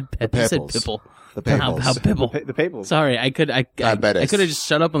 He said The he said Pepples. pipple. The Pepples. How pipple. The Papals. Sorry, I could have just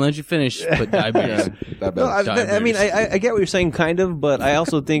shut up and let you finish, but diabetes. No, I mean, I get what you're saying, kind of, but I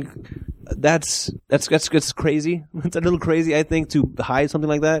also think that's crazy. It's a little crazy, I think, to hide something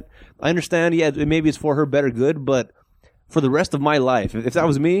like that. I understand, yeah, maybe it's for her better good, but for the rest of my life, if that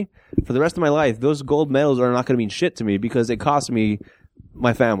was me, for the rest of my life, those gold medals are not going to mean shit to me because it cost me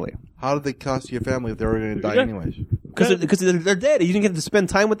my family. How did they cost your family if they were going to die anyways? Because they're dead. You didn't get to spend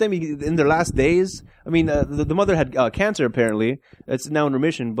time with them in their last days. I mean, the mother had cancer, apparently. It's now in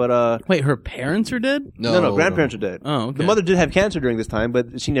remission, but... Wait, her parents are dead? No, grandparents are dead. Oh, okay. The mother did have cancer during this time,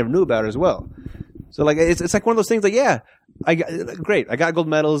 but she never knew about it as well. So, like, it's like one of those things, like, yeah, I got gold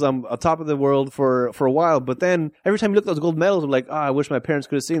medals. I'm on top of the world for a while, but then every time you look at those gold medals, I'm like, I wish my parents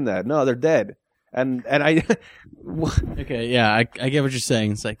could have seen that. No, they're dead. And I, Okay, yeah, I get what you're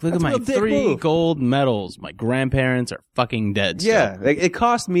saying. It's like, look That's at a my real dick 3 move. gold medals. My grandparents are fucking dead. still. yeah, it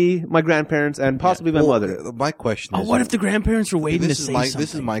cost me, my grandparents, and possibly my mother. My question Oh, is, what if the grandparents were waiting to say something?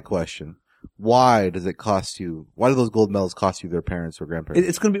 this is my question. Why does it cost you? Why do those gold medals cost you their parents or grandparents?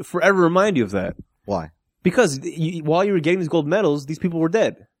 It's going to be forever remind you of that. Why? Because while you were getting these gold medals, these people were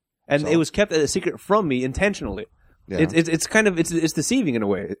dead. And So? it was kept a secret from me intentionally. Yeah. It's kind of, it's deceiving in a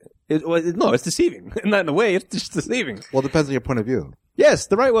way. No, it's deceiving. Not in a way, it's just deceiving. Well, it depends on your point of view. Yes,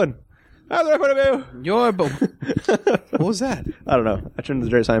 the right one. The right point of view. You're bo- What was that? I don't know. I turned to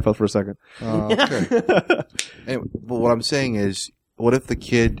Jerry Seinfeld for a second. Okay. Anyway, but what I'm saying is, what if the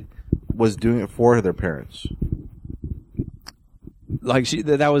kid was doing it for their parents? Like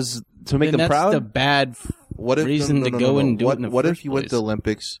that was to make then them that's proud. the bad What if reason to go and do what, it in the What first if you went to place. the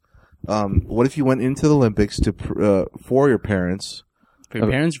Olympics? What if you went into the Olympics to for your parents? For your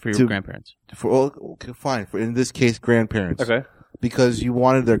parents or for your to- grandparents? Okay, fine. For in this case, grandparents. Okay. Because you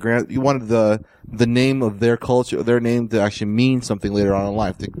wanted you wanted the name of their culture, their name to actually mean something later on in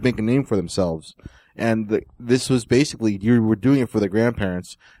life, to make a name for themselves. And this was basically, you were doing it for their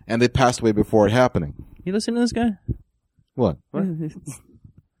grandparents, and they passed away before it happening. You listen to this guy? What?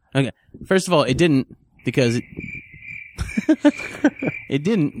 Okay. First of all, it didn't because it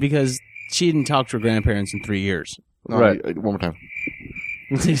didn't because she didn't talk to her grandparents in 3 years. No, Right. One more time.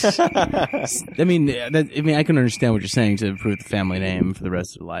 I mean, I can understand what you're saying to improve the family name for the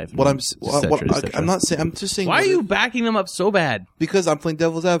rest of their life. What I'm, et cetera, et cetera. I'm not saying. I'm just saying. Why are you backing them up so bad? Because I'm playing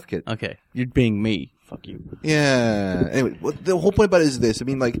devil's advocate. Okay, you're being me. Fuck you. Yeah. Anyway, the whole point about it is this. I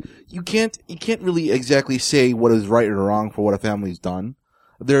mean, like, you can't really exactly say what is right or wrong for what a family's done.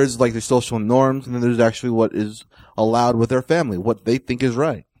 There's like their social norms, and then there's actually what is allowed with their family, what they think is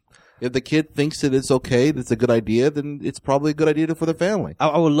right. If the kid thinks that it's okay, that's a good idea, then it's probably a good idea for the family.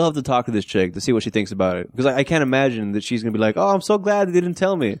 I would love to talk to this chick to see what she thinks about it. Because I can't imagine that she's going to be like, oh, I'm so glad they didn't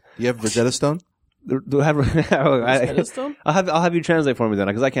tell me. You have Rosetta Stone? Do I have, Rosetta Stone? I'll have you translate for me then.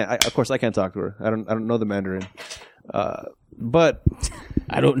 Because of course I can't talk to her. I don't know the Mandarin. But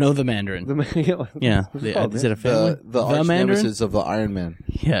I don't know the Mandarin. Yeah, called, is it a family? The arch Mandarin? nemesis of the Iron Man.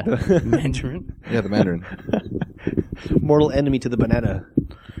 Yeah, Mandarin. Yeah, the Mandarin. mortal enemy to the banana.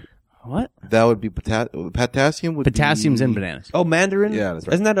 What? That would be potassium. Potassium's in bananas. Oh, Mandarin? Yeah, that's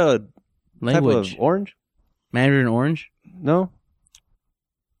right. Isn't that a Language. type of orange? Mandarin orange? No?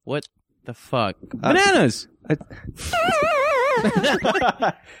 What the fuck? Bananas!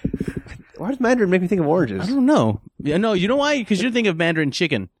 Why does Mandarin make me think of oranges? I don't know. Yeah, no, you know why? Because you're thinking of Mandarin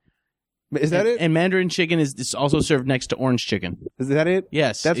chicken. Is that it? And Mandarin chicken is also served next to orange chicken. Is that it?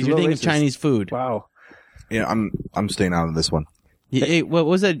 Yes, That's you're real thinking of racist. Chinese food. Wow. Yeah, I'm staying out of this one. Yeah, hey, what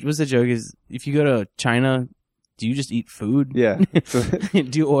was that? What's the joke? Is if you go to China, do you just eat food? Yeah.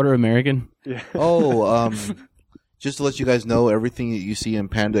 Do you order American? Oh, just to let you guys know, everything that you see in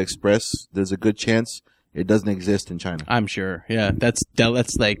Panda Express, there's a good chance it doesn't exist in China. I'm sure. Yeah, that's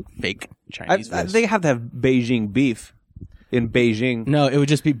like fake Chinese food. They have to have Beijing beef in Beijing. No, it would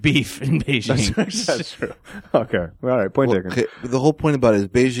just be beef in Beijing. That's true. Okay. All right. Point taken. Okay, the whole point about it is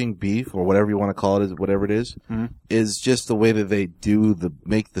Beijing beef, or whatever you want to call it, is whatever it is, is just the way that they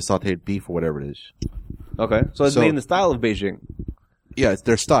make the sauteed beef or whatever it is. Okay. So it's made in the style of Beijing. Yeah, it's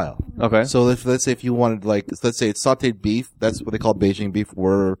their style. Okay. So let's say if you wanted, like, let's say it's sauteed beef, that's what they call Beijing beef,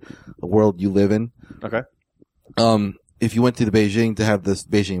 where the world you live in. Okay. If you went to the Beijing to have this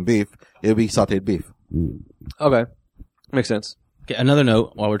Beijing beef, it would be sauteed beef. Okay. Makes sense. Okay, another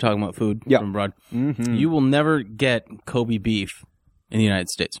note while we're talking about food Yeah. from abroad. Mm-hmm. You will never get Kobe beef in the United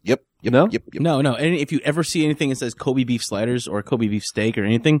States. Yep. No? Yep. No. And if you ever see anything that says Kobe beef sliders or Kobe beef steak or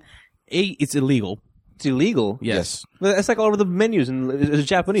anything, it's illegal. It's illegal. Yes. But it's like all over the menus, and it's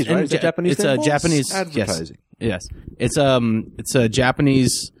Japanese, right? It's a Japanese. It's a thing? Japanese advertising. Yes. It's a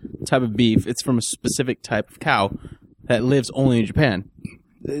Japanese type of beef. It's from a specific type of cow that lives only in Japan.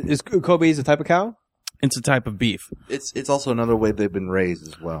 Is Kobe a type of cow? It's a type of beef. It's also another way they've been raised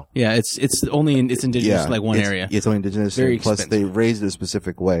as well. Yeah, it's indigenous to like one area. It's only indigenous, Very and plus expensive. they raised it a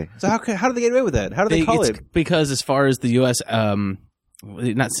specific way. So how do they get away with that? How do they call it's it? because as far as the U.S.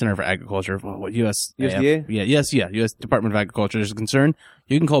 Not Center for Agriculture, what U.S. USDA? U.S. Department of Agriculture is concerned,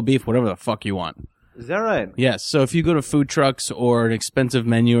 you can call beef whatever the fuck you want. Is that right? Yes. So if you go to food trucks or an expensive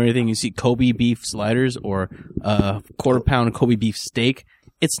menu or anything, you see Kobe beef sliders or quarter pound Kobe beef steak.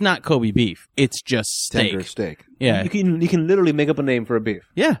 It's not Kobe beef. It's just steak. Tender steak. Yeah. You can literally make up a name for a beef.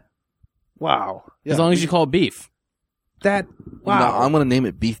 Yeah. Wow. As long as you call it beef. That No, I'm going to name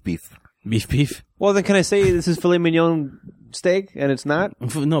it beef. Beef. Well, then can I say this is filet mignon steak and it's not?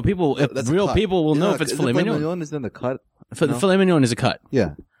 No, people, That's a real cut. people will You know if it's is filet it mignon. Is then the cut? Filet mignon is a cut.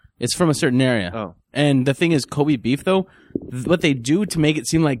 Yeah. It's from a certain area. Oh. And the thing is, Kobe beef, though, what they do to make it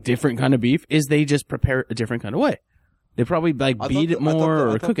seem like different kind of beef is they just prepare it a different kind of way. They probably beat it more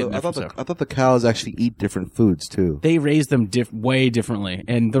or cook it. I thought the cows actually eat different foods too. They raise them way differently,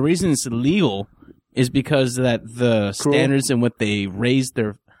 and the reason it's illegal is because that the standards in what they raise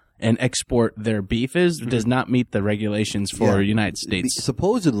their and export their beef does not meet the regulations for United States.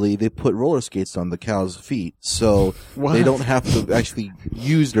 Supposedly, they put roller skates on the cows' feet, so they don't have to actually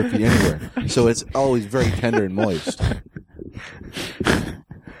use their feet anywhere. So it's always very tender and moist.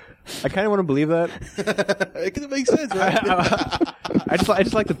 I kind of want to believe that. It makes sense, right? I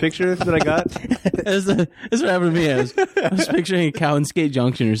just like the picture that I got. That's what happened to me. I was picturing a cow in Skate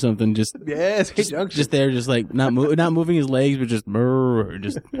Junction or something. Just there, just like not moving his legs, but just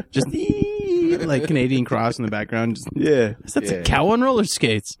like Canadian Cross in the background. That's a cow on roller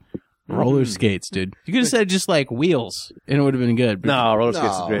skates. Roller skates, dude. You could have said just like wheels, and it would have been good. No, roller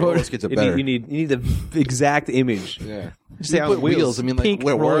skates is great. Roller skates are better. You need the exact image. Yeah. Just say You on put wheels. I mean, like Pink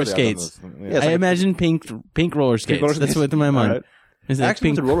where roller were they? skates. Yeah. I imagine pink roller skates. roller That's skates. what's in my mind. All right. Is I that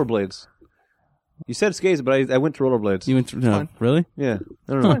actually pink? went to rollerblades. You said skates, but I went to rollerblades. You went to no, really? Yeah.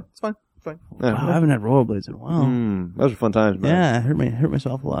 I don't know. It's fine. Wow, I haven't had rollerblades in a while. Those were fun times, man. Yeah, I hurt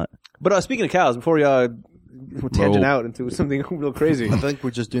myself a lot. But speaking of cows, before we tangent out into something real crazy. I think we're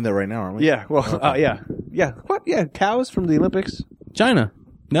just doing that right now, aren't we? Yeah, well, yeah. What? Yeah, cows from the Olympics? China.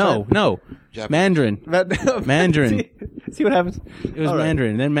 No. Japanese. Mandarin. Mandarin. See what happens? It was All right.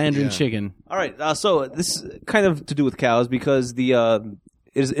 Mandarin, then Mandarin chicken. All right, so this is kind of to do with cows because it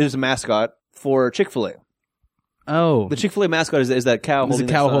is a mascot for Chick-Fil-A. Oh. The Chick-fil-A mascot is that cow There's holding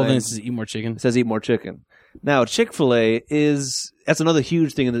a cow that holding sign. it says eat more chicken. It says eat more chicken. Now, Chick-fil-A that's another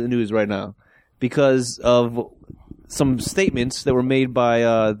huge thing in the news right now because of some statements that were made by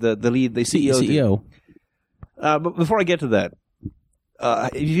the CEO. But before I get to that,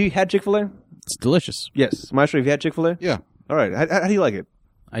 have you had Chick-fil-A? It's delicious. Yes. Maestro, have you had Chick-fil-A? Yeah. All right. How do you like it?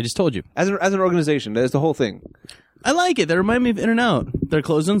 I just told you. As an organization, that's the whole thing. I like it. They remind me of In-N-Out. They're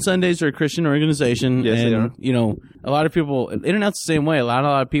closed on Sundays. They're a Christian organization. Yes, and, they are. you know, a lot of people, In-N-Out's the same way. A lot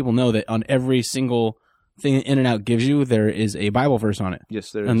of people know that on every single thing that In-N-Out gives you, there is a Bible verse on it.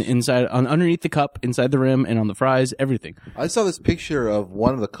 Yes, there is. On the inside, underneath the cup, inside the rim, and on the fries, everything. I saw this picture of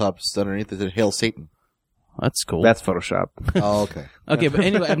one of the cups underneath that said "Hail Satan." That's cool. That's Photoshop. Oh, okay. Okay, but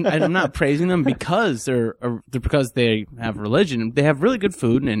anyway, I'm not praising them because because they have religion. They have really good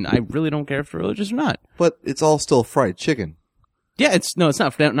food, and I really don't care if they're religious or not. But it's all still fried chicken. Yeah, it's not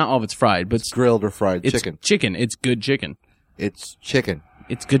all of it's fried, but It's grilled or fried it's chicken. chicken. It's good chicken. It's chicken.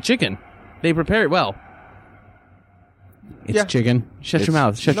 It's good chicken. They prepare it well. It's chicken. Shut your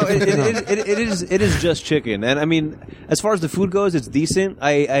mouth. Shut No, your mouth. it is just chicken, and I mean, as far as the food goes, it's decent.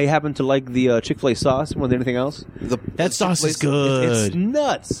 I happen to like the Chick-fil-A sauce more than anything else. That sauce is It's good.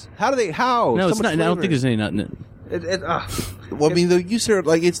 nuts. How? No, So it's much not. I don't flavor. think there's any nut in it. Well, I mean, you said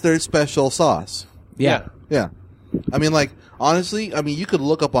like it's their special sauce. Yeah. Yeah. I mean, like, honestly, you could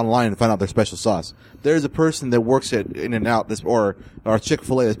look up online and find out their special sauce. There's a person that works at In-N-Out or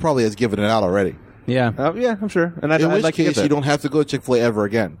Chick-fil-A that probably has given it out already. Yeah. Yeah, I'm sure. And In I'd which like to get case, that. you don't have to go to Chick-fil-A ever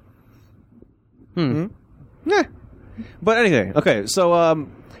again. Yeah. But anyway, okay. So,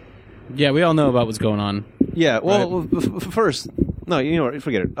 Yeah, we all know about what's going on. yeah. Well, first, no, you know what?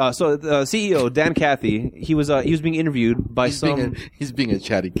 Forget it. So, the CEO Dan Cathy, he was being interviewed by He's being a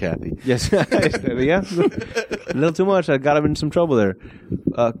chatty Cathy. Yes, yeah, a little too much. I got him in some trouble there.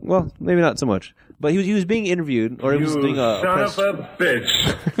 Well, maybe not so much, but he was being interviewed, or he was doing a press. Son of a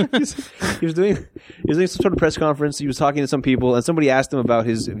bitch. he was doing some sort of press conference. He was talking to some people, and somebody asked him about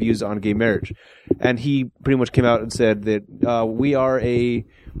his views on gay marriage, and he pretty much came out and said that we are a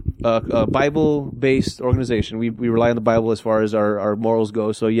Bible-based organization. We rely on the Bible as far as our morals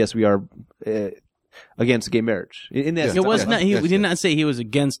go. So yes, we are against gay marriage. In that, It was not. He did not say he was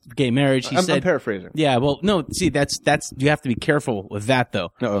against gay marriage. He I'm said, paraphrasing. Yeah. Well, no. See, that's you have to be careful with that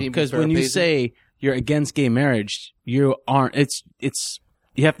though, Uh-oh. because when you say you're against gay marriage, you aren't. It's.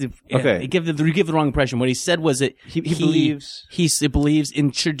 You have to Okay. you give the wrong impression. What he said was that He believes- he believes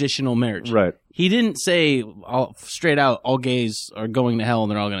in traditional marriage. Right. He didn't say straight out all gays are going to hell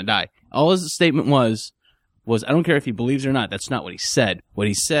and they're all going to die. All his statement was I don't care if he believes it or not. That's not what he said. What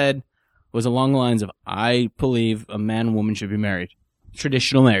he said was along the lines of I believe a man and woman should be married.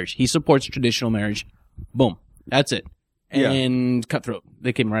 Traditional marriage. He supports traditional marriage. Boom. That's it. Yeah. And Cutthroat.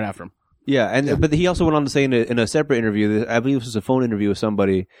 They came right after him. Yeah, but he also went on to say in a separate interview, that I believe this was a phone interview with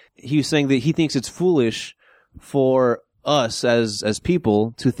somebody, he was saying that he thinks it's foolish for us as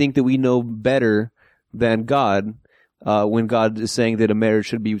people to think that we know better than God when God is saying that a marriage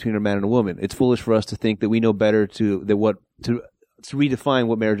should be between a man and a woman. It's foolish for us to think that we know better to redefine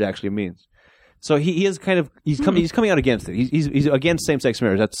what marriage actually means. So he is kind of he's coming out against it. He's against same-sex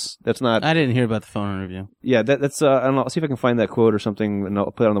marriage. That's not. I didn't hear about the phone interview. Yeah, that's I don't know. I'll see if I can find that quote or something, and I'll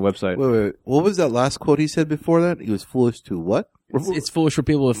put it on the website. Wait. What was that last quote he said before that? He was foolish to what? It's foolish for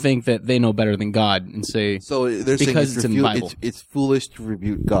people to think that they know better than God and say, So they're saying because it's in the Bible. It's foolish to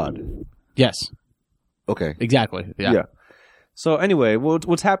rebuke God. Yes, Okay. exactly. Yeah. So anyway,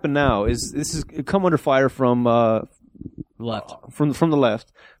 what's happened now is this has come under fire from Left. from the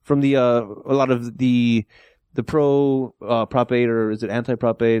left, from the a lot of the pro Prop 8 or is it anti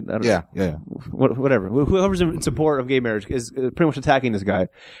Prop 8? I don't know. Yeah. Whatever. Whoever's in support of gay marriage is pretty much attacking this guy,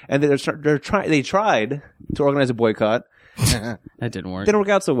 and they tried to organize a boycott. That didn't work. Didn't work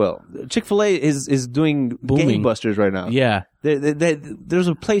out so well. Chick-fil-A is doing Booming. gangbusters right now. Yeah. There's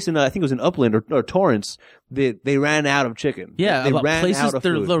a place in I think it was in Upland or Torrance that they ran out of chicken. Yeah, they about ran places out of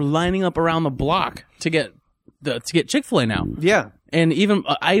they're food. lining up around the block to get Chick-fil-A now. Yeah, And even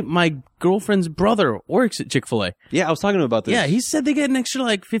my girlfriend's brother works at Chick-fil-A. yeah. I was talking to him about this. Yeah, he said they get an extra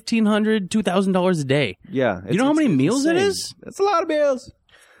like $1,500, $2,000 a day. Yeah, You know how many it's meals it insane. is? That's a lot of meals.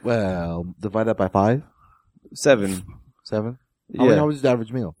 Well, divide that by 5, 7. 7. Yeah. How was the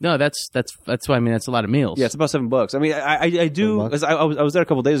average meal? No, that's why I mean that's a lot of meals. Yeah, it's about $7. I mean, I do. $7? Cause I was there a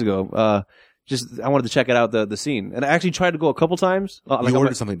couple days ago. I wanted to check it out the scene, and I actually tried to go a couple times. You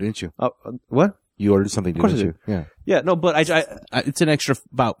ordered something, didn't you? What? You ordered something, course didn't I you? did. Yeah. Yeah, no, but It's an extra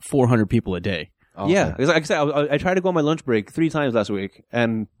about 400 people a day. Oh, yeah, okay. because like I said, I tried to go on my lunch break 3 times last week,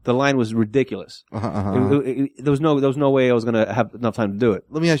 and the line was ridiculous. There was no way I was gonna have enough time to do it.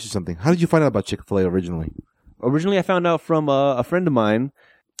 Let me ask you something. How did you find out about Chick-fil-A originally? Originally, I found out from a friend of mine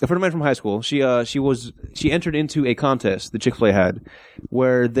from high school. She entered into a contest that Chick-fil-A had,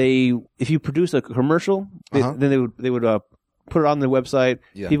 where if you produce a commercial, then they would put it on their website.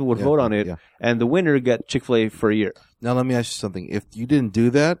 Yeah, People would yeah, vote on it, yeah. and the winner got Chick-fil-A for a year. Now, let me ask you something. If you didn't do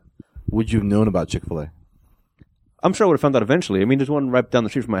that, would you have known about Chick-fil-A? I'm sure I would have found out eventually. I mean, there's one right down the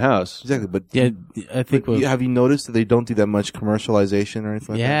street from my house. Exactly, but Yeah, I think. have you noticed that they don't do that much commercialization or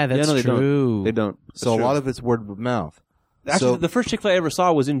anything like Yeah, that? that's no, they true. don't. They don't. So a lot of it's word of mouth. Actually, So- the first Chick-fil-A I ever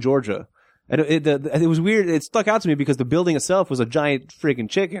saw was in Georgia. And it was weird. It stuck out to me because the building itself was a giant freaking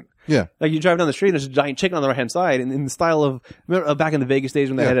chicken. Yeah. Like you drive down the street and there's a giant chicken on the right-hand side. And in the style of, remember back in the Vegas days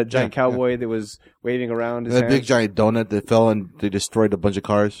when they Yeah, had a giant yeah, cowboy that was waving around his That hands? big giant donut that fell and they destroyed a bunch of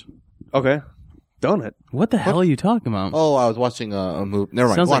cars. Okay. Donut. What the hell are you talking about? Oh, I was watching a movie. Never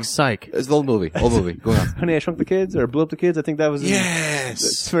mind. Sounds Go like on. Psych. It's the old movie. Old movie. Go on. Honey, I Shrunk the Kids or Blew Up the Kids. I think that was Yes.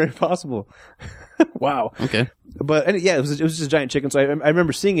 It's very possible. Wow. Okay. But and yeah, it was just a giant chicken. So I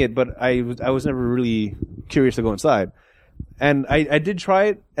remember seeing it, but I was never really curious to go inside. And I did try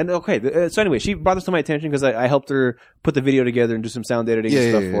it. And okay, so anyway, she brought this to my attention because I helped her put the video together and do some sound editing and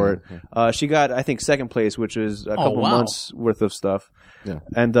stuff for it. She got I think second place, which is a couple months worth of stuff. Yeah.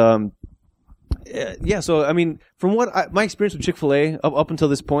 And yeah, so I mean, from what my experience with Chick-fil-A up until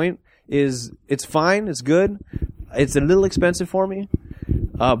this point is, it's fine, it's good, it's a little expensive for me,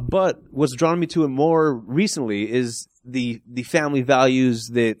 but what's drawn me to it more recently is the family values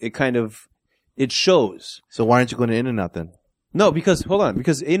that it shows. So why aren't you going to In-N-Out then? No,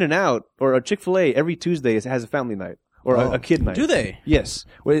 because In-N-Out or a Chick-fil-A every Tuesday has a family night. Or a kid night. Do they? Yes.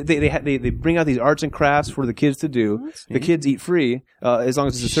 Where they bring out these arts and crafts for the kids to do. The kids eat free as long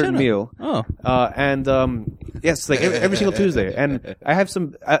as it's a certain meal. Oh. Yes, like every single Tuesday. And I have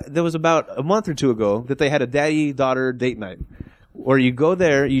some. There was about a month or two ago that they had a daddy-daughter date night, where you go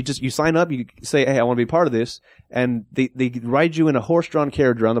there, you sign up, you say, hey, I want to be part of this, and they ride you in a horse-drawn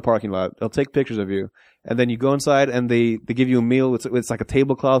carriage around the parking lot. They'll take pictures of you. And then you go inside and they give you a meal. It's like a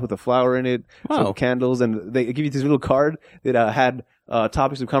tablecloth with a flower in it, some candles, and they give you this little card that had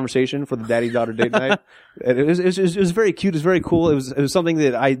topics of conversation for the daddy-daughter date night. And it was very cute. It was very cool. It was something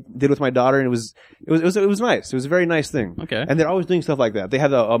that I did with my daughter, and it was nice. It was a very nice thing. Okay. And they're always doing stuff like that. They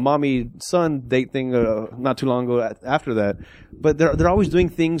had a mommy-son date thing not too long ago after that. But they're always doing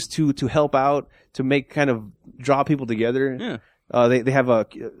things to help out, to make kind of draw people together. Yeah. They have all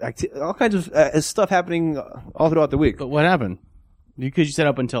kinds of stuff happening all throughout the week. But what happened? Because you said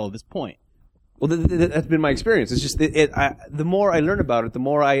up until this point. Well, that's been my experience. It's just the more I learn about it, the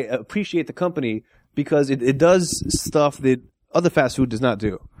more I appreciate the company, because it does stuff that other fast food does not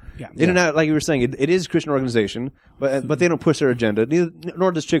do. Yeah. In-N-Out, like you were saying, it is a Christian organization, but they don't push their agenda.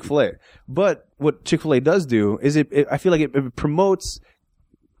 Nor does Chick-fil-A. But what Chick-fil-A does do is I feel like it promotes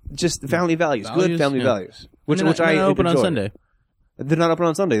just family values, good family values, which I open enjoy. on Sunday. They're not open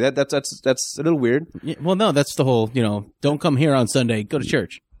on Sunday. That's a little weird. Yeah, well, no, that's the whole. Don't come here on Sunday. Go to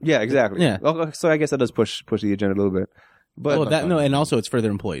church. Yeah, exactly. Yeah. Well, so I guess that does push the agenda a little bit. But And also it's for their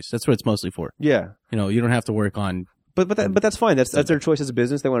employees. That's what it's mostly for. yeah, You don't have to work on But that's fine. That's their choice as a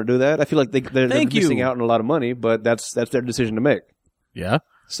business. They want to do that. I feel like they're missing out on a lot of money, but that's their decision to make. Yeah.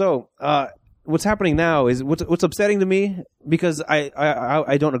 So, what's happening now is what's upsetting to me, because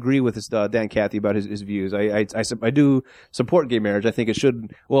I don't agree with this Dan Cathy about his views. I do support gay marriage. I think it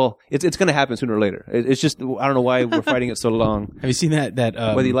should. Well, it's going to happen sooner or later. It's just I don't know why we're fighting it so long. Have you seen that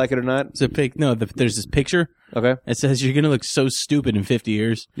Whether you like it or not. It's a there's this picture. Okay. It says you're going to look so stupid in 50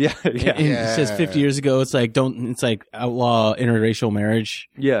 years. Yeah. And it says 50 years ago, it's like outlaw interracial marriage.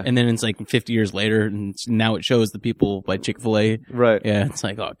 Yeah. And then it's like 50 years later, and now it shows the people by Chick-Fil-A. Right. Yeah. It's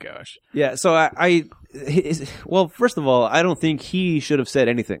like, oh gosh. Yeah. So well, first of all, I don't think he should have said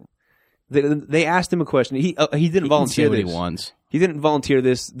anything. They asked him a question. He didn't volunteer what this. he wants. He didn't volunteer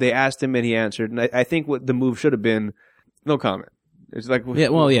this. They asked him and he answered. And I think what the move should have been, no comment. It's like, Yeah,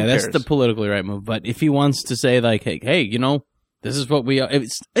 well, who yeah, that's cares? the politically right move. But if he wants to say like, hey, you know, this is what we are.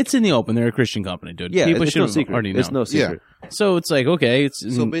 It's in the open. They're a Christian company, dude. Yeah, people it's should no have secret. already known. It's no secret. So it's like, okay,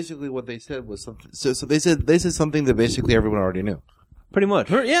 So basically, what they said was something. So they said something that basically everyone already knew. Pretty much.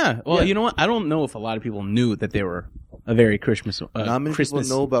 yeah. Well, Yeah. you know what? I don't know if a lot of people knew that they were a very Christmas. Not many Christmas,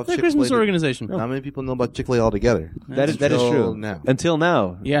 people know about they're a Chick-fil-A. Christmas organization. Not many people know about Chick-fil-A altogether. That is Until true. now. Until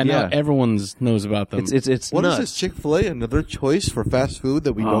now. Yeah, now everyone knows about them. It's What nuts. is this Chick-fil-A? Another choice for fast food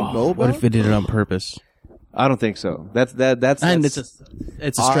that we don't know about? What if they did it on purpose? I don't think so. That's And it's a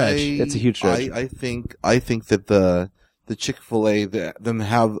stretch. That's a huge stretch. I think that the Chick-fil-A them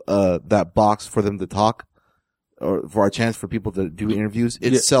have that box for them to talk, or for a chance for people to do interviews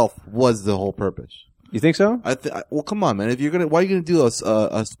itself was the whole purpose. You think so? Well, come on, man. If you're why are you gonna do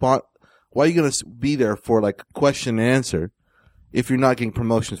a spot? Why are you gonna be there for like question and answer if you're not getting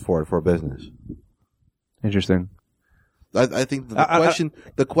promotions for a business? Interesting. I think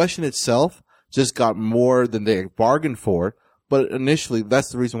the question itself just got more than they bargained for. But initially, that's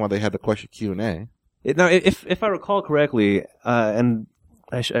the reason why they had the question Q&A. Now, if I recall correctly, and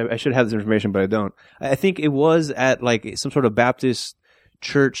I should have this information, but I don't. I think it was at like some sort of Baptist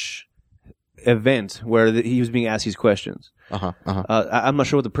church event where he was being asked these questions. I'm not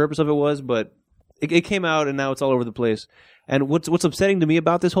sure what the purpose of it was, but it came out and now it's all over the place. And what's upsetting to me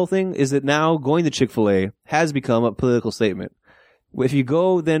about this whole thing is that now going to Chick-fil-A has become a political statement. If you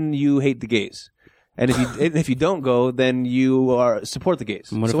go, then you hate the gays. And if you don't go, then you support the gays.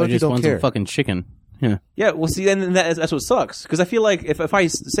 What So if what I if you just don't want care? some fucking chicken? Yeah. Yeah, well, see, and that's what sucks. Because I feel like if I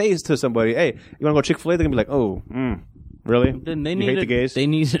say to somebody, hey, you want to go Chick-fil-A? They're going to be like, oh, really? Then they you need hate the gays? They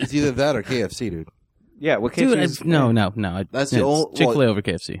need It's either that or KFC, dude. Yeah, what Dude, KFC is- no. That's the It's only- Chick-fil-A over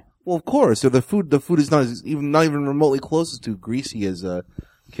KFC. Well, of course. So the food is not even remotely close to greasy as KFC.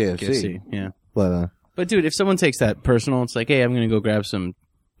 KFC, yeah. But But dude, if someone takes that personal, it's like, hey, I'm gonna go grab some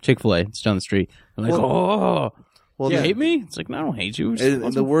Chick-fil-A. It's down the street. I'm like, well, you then- hate me? It's like, no, I don't hate you. Just in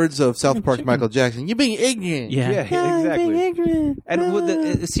want the some- words of South Park's Michael Jackson, you're being ignorant. yeah, Yeah, exactly.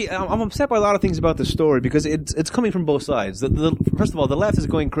 And see, I'm upset by a lot of things about the story because it's coming from both sides. First of all, the left is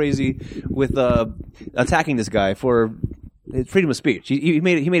going crazy with attacking this guy for freedom of speech. He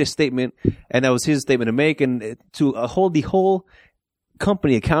made a statement, and that was his statement to make, and to hold the whole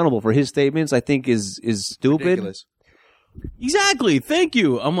company accountable for his statements, I think is stupid. Ridiculous. Exactly. Thank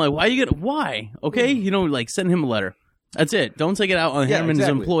you. I'm like, why? Okay, like send him a letter. That's it. Don't take it out on him and his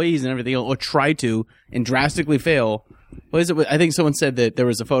exactly. employees and everything, or try to and drastically fail. What is it? I think someone said that there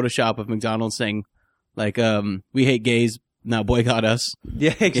was a Photoshop of McDonald's saying, like, we hate gays, now boycott us.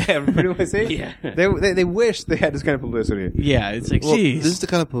 Yeah, exactly. Pretty much. See? Yeah. They wish they had this kind of publicity. Yeah, it's like, Well, geez. this is the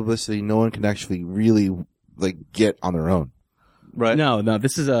kind of publicity no one can actually really get on their own. Right. No,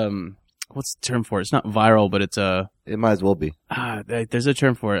 this is what's the term for it? It's not viral, but it's It might as well be. there's a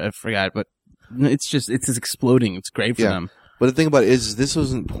term for it. I forgot, but it's just exploding. It's great for them. But the thing about it is, this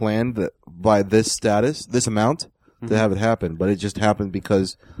wasn't planned by this amount to have it happen, but it just happened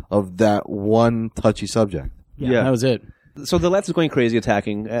because of that one touchy subject. Yeah. That was it. So the left is going crazy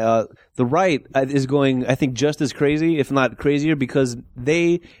attacking. The right is going, I think, just as crazy, if not crazier, because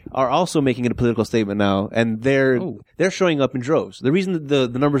they are also making it a political statement now, and they're showing up in droves. The reason the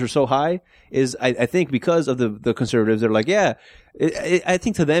numbers are so high is, I think, because of the conservatives. They're like, I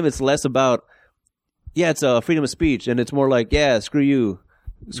think to them it's less about, it's freedom of speech, and it's more like, screw you,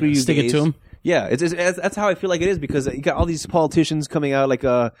 Stick it gays. to 'em. Yeah, that's how I feel like it is, because you got all these politicians coming out, like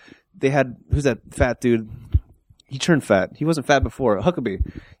they had, who's that fat dude? He turned fat. He wasn't fat before. Huckabee.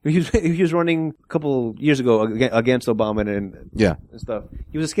 He was running a couple years ago against Obama and stuff.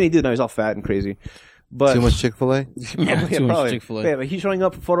 He was a skinny dude. Now he's all fat and crazy. But Too much Chick-fil-A? Yeah, too much probably. Chick-fil-A. Yeah, but he's showing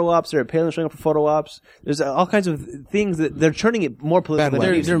up for photo ops. There, Palin showing up for photo ops. There's all kinds of things that they're turning it more political than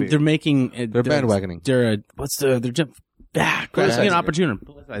it needs to be. They're making They're bandwagoning. They're Grasping an opportunity.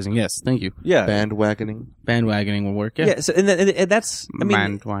 Politicizing, yes, thank you. Yeah. Bandwagoning. Bandwagoning will work, yeah. Yeah, so, and that's, I mean,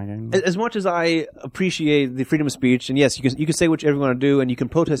 Bandwagoning. as much as I appreciate the freedom of speech, and yes, you can say what you want to do, and you can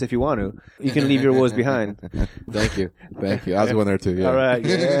protest if you want to. You can leave your woes behind. Thank you. I was going there too. Yeah. All right,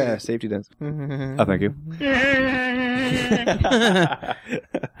 yeah, safety dance. Oh, thank you.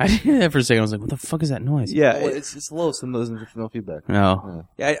 I did hear that for a second. I was like, what the fuck is that noise? Yeah, Well, it's low, so there's no feedback. No.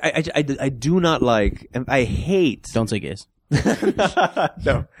 yeah, I do not like, and I hate. Don't say gays.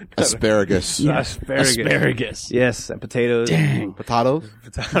 No, Asparagus. asparagus. Yes, and potatoes. Dang. Potatoes.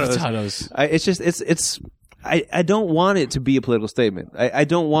 Potatoes. I don't want it to be a political statement. I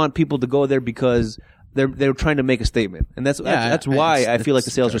don't want people to go there because they're trying to make a statement, and that's why I feel like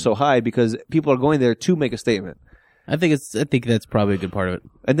the sales are so high, because people are going there to make a statement. I think that's probably a good part of it.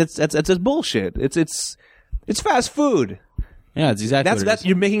 And that's bullshit. It's fast food. Yeah, it's exactly what it is.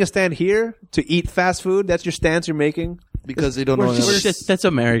 You're making a stand here to eat fast food. That's your stance you're making. Because they don't know. That's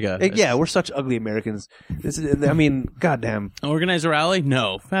America. Yeah, we're such ugly Americans. I mean, goddamn. Organize a rally?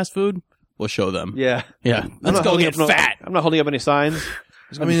 No. Fast food? We'll show them. Yeah. Yeah. Let's go get fat. I'm not holding up any signs.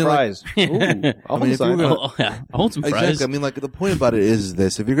 There's gonna be fries. Ooh, I'll hold a sign. I'll hold some fries. Exactly. I mean, like, the point about it is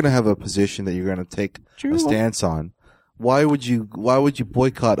this: if you're going to have a position that you're going to take a stance on, why would you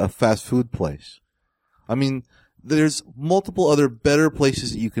boycott a fast food place? I mean, there's multiple other better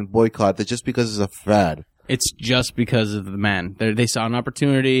places that you can boycott that just because it's a fad. It's just because of the man. They saw an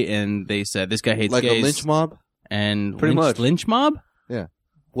opportunity and they said, this guy hates like gays. a lynch mob? And pretty much. Lynch mob? Yeah.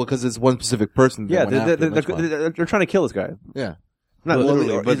 Well, because it's one specific person. Yeah, they're trying to kill this guy. Yeah. Not Well,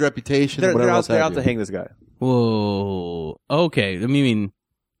 literally, or but his reputation, they're whatever out, else they're have out you. to hang this guy. Whoa. Okay. You mean,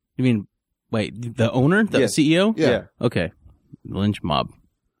 wait, the owner? The Yeah. CEO? Yeah. Okay. Lynch mob.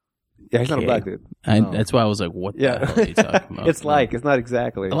 Yeah, he's not a Okay. black dude. That's why I was like, what the hell are you talking about? It's not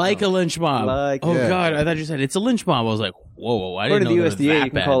exactly. Like a lynch mob. Like- Yeah. God, I thought you said it's a lynch mob. I was like, whoa, I According didn't to know the that was USDA, that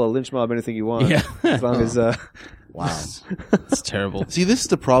you can bad. call a lynch mob anything you want. Yeah. As long as, Wow. It's terrible. See, this is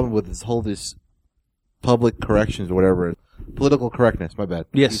the problem with this public corrections or whatever. Political correctness, my bad.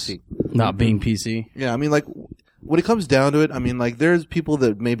 Yes. PC. Not being PC. Yeah, I mean, like, when it comes down to it, I mean, like, there's people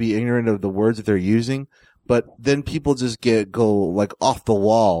that may be ignorant of the words that they're using, but then people just go, like, off the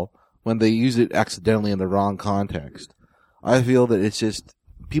wall when they use it accidentally in the wrong context. I feel that it's just,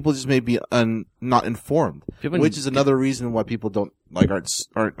 people just may be not informed, which is another reason why people don't, like,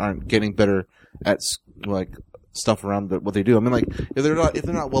 aren't getting better at, like, stuff around what they do. I mean, like, if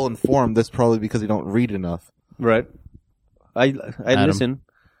they're not well informed, that's probably because they don't read enough. right. I Adam. listen.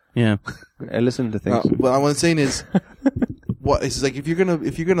 Yeah. I listen to things. What I'm saying is, it's like if you're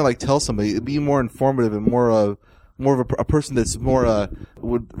gonna like tell somebody, be more informative and more of a person that's more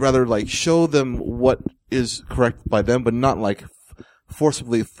would rather like show them what is correct by them, but not like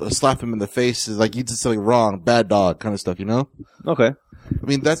forcibly slap them in the face is like you did something wrong, bad dog kind of stuff, you know? Okay. I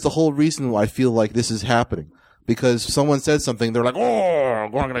mean, that's the whole reason why I feel like this is happening. Because someone said something, they're like, "Oh,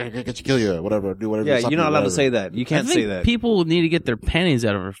 I'm gonna get you, kill you, whatever, do whatever." Yeah, stop you're not you, allowed to whatever. say that. You can't I think say that. people need to get their panties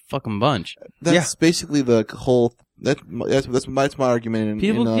out of a fucking bunch. That's basically the whole. That's my argument. In,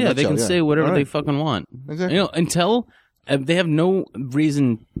 People, in, they can say whatever All right. they fucking want. Exactly. You know, until they have no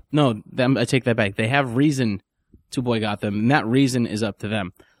reason. No, I take that back. They have reason to boycott them, and that reason is up to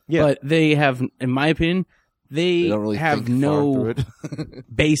them. Yeah. But they have, in my opinion, they don't really have think far no through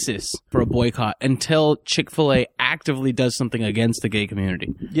it. basis for a boycott until Chick-Fil-A actively does something against the gay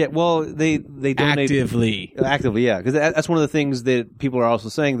community. Yeah, well, they donate Actively. Actively, yeah, because that's one of the things that people are also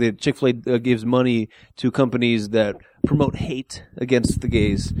saying, that Chick-fil-A gives money to companies that promote hate against the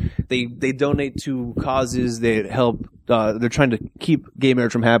gays. They donate to causes that help. They're trying to keep gay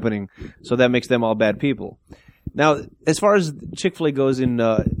marriage from happening, so that makes them all bad people. Now, as far as Chick-fil-A goes in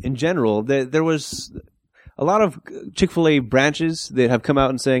general, there was a lot of Chick-fil-A branches that have come out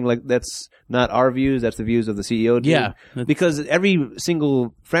and saying, like, that's not our views, that's the views of the CEO. Dude. Yeah. Because every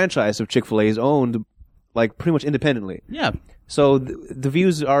single franchise of Chick-fil-A is owned, like, pretty much independently. Yeah. So the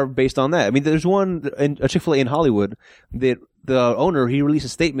views are based on that. I mean, there's a Chick-fil-A in Hollywood that the owner, he released a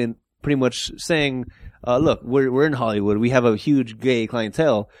statement pretty much saying, look, we're in Hollywood, we have a huge gay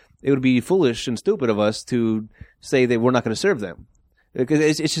clientele. It would be foolish and stupid of us to say that we're not going to serve them.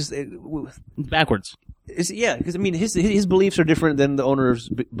 Because it's just... Backwards. Because I mean, his beliefs are different than the owner's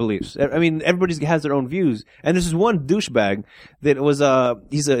beliefs. I mean, everybody has their own views, and this is one douchebag that was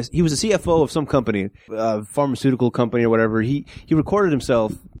he was a CFO of some company, pharmaceutical company or whatever. He recorded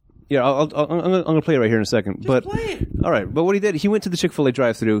himself. Yeah, I'm gonna play it right here in a second. Just play it. All right, but what he did, he went to the Chick-fil-A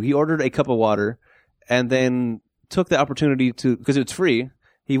drive-thru. He ordered a cup of water, and then took the opportunity to, because it's free.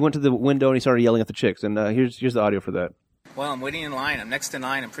 He went to the window and he started yelling at the chicks. And here's the audio for that. Well, I'm waiting in line. I'm next in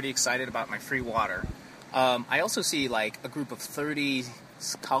line. I'm pretty excited about my free water. I also see like a group of 30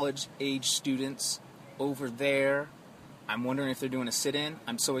 college-age students over there. I'm wondering if they're doing a sit-in.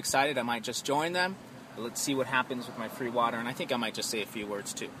 I'm so excited I might just join them. But let's see what happens with my free water, and I think I might just say a few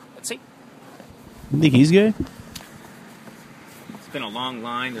words too. Let's see. You think he's gay? It's been a long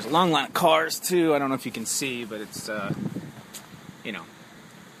line. There's a long line of cars too. I don't know if you can see, but it's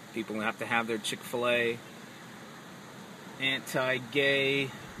people have to have their Chick-Fil-A anti-gay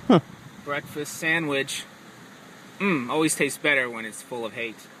breakfast sandwich. Always tastes better when it's full of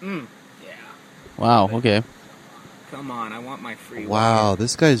hate. Yeah. Wow. Okay. Come on, I want my free Wow, water.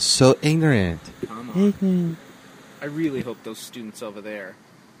 this guy's so ignorant. Come on. I really hope those students over there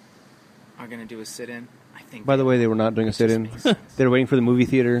are going to do a sit-in. I think. By the way, they were not doing a sit-in. They were waiting for the movie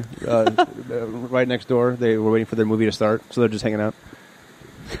theater right next door. They were waiting for their movie to start, so they're just hanging out.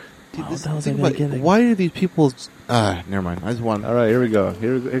 Dude, What the hell is that guy getting? why do these people... never mind. I just want... All right, here we go.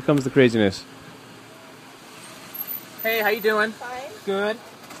 Here comes the craziness. Hey, how you doing? Fine. Good.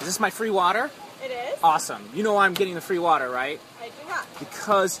 Is this my free water? It is? Awesome. You know why I'm getting the free water, right? I do not.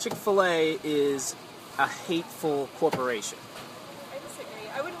 Because Chick-fil-A is a hateful corporation. I disagree.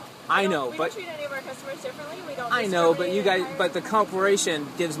 I wouldn't. I know, we but- don't treat any of our customers differently. We don't. I know, but you guys, discriminate but the corporation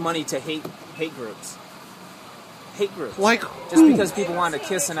gives money to hate groups. Hate groups. Like Just because I people would want to stay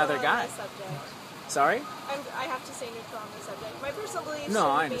kiss neutral another on guy. this subject. Sorry? I have to stay neutral on this subject. My personal beliefs No,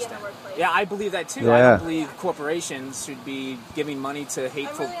 I shouldn't be in understand. the workplace. Yeah, I believe that too. Yeah. I don't believe corporations should be giving money to I'm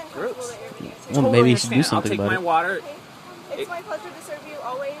hateful really uncomfortable groups. that you're being Well, taken. maybe you should do understand. something I'll take about my it. water. It's my pleasure to serve you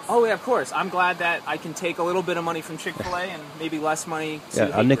always. Oh yeah, of course. I'm glad that I can take a little bit of money from Chick-fil-A and maybe less money. To Yeah,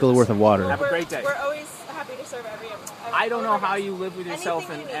 a hate nickel groups. worth of water. Have a great day. We're always happy to serve every. I don't know how you live with yourself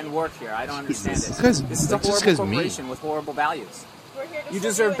Anything you and need. work here. I don't understand it. This guy's- This is a this horrible guy's mean. corporation with horrible values. We're here to You serve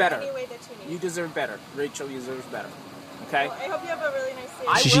deserve you better. in any way that you need. You deserve better. Rachel deserves better. Okay? Well, I hope you have a really nice day.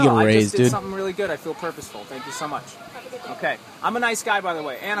 I She should will. get a I raise, just did dude. something really good. I feel purposeful. Thank you so much. Have a good day. Okay. I'm a nice guy, by the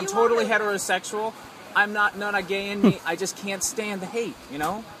way. And I'm You totally are. heterosexual. I'm not gay in me. I just can't stand the hate, you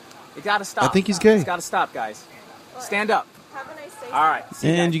know? It gotta stop. I think he's gay. It's gotta stop, guys. Stand up. Have a nice day. All right. See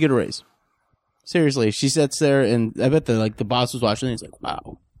you And guys. you get a raise. Seriously, she sits there, and I bet the boss was watching, and he's like,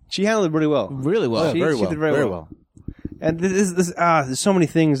 "Wow, She handled it really well. really well." Yeah, very she well. did very Very well. well. And there's so many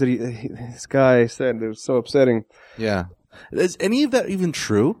things that this guy said that was so upsetting. Yeah. Is any of that even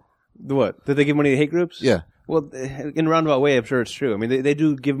true? What? Did they give money to hate groups? Yeah. Well, in a roundabout way, I'm sure it's true. I mean, they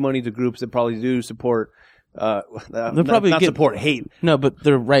do give money to groups that probably do support. They'll probably not get- support hate. No, but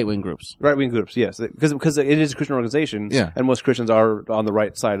they're right-wing groups. Right wing groups, yes, because it is a Christian organization, Yeah. and most Christians are on the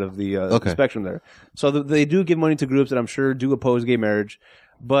right side of the Okay. spectrum there. So they do give money to groups that I'm sure do oppose gay marriage,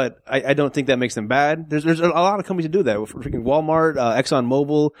 but I don't think that makes them bad. There's a lot of companies that do that. Freaking Walmart,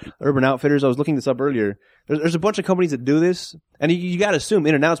 ExxonMobil, Urban Outfitters. I was looking this up earlier. There's a bunch of companies that do this, and you got to assume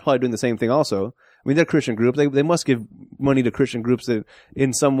In-N-Out's probably doing the same thing also. I mean, they're Christian groups. They must give money to Christian groups that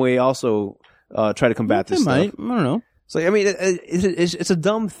in some way also try to combat They this stuff. might. I don't know. So I mean, it's a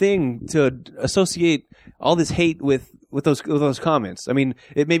dumb thing to associate all this hate with those comments. I mean,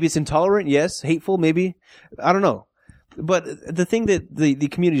 maybe it's intolerant, yes, hateful, maybe. I don't know. But the thing that the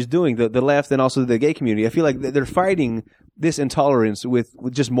community is doing, the left and also the gay community, I feel like they're fighting this intolerance with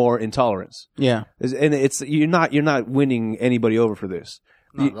just more intolerance. Yeah. And you're not winning anybody over for this.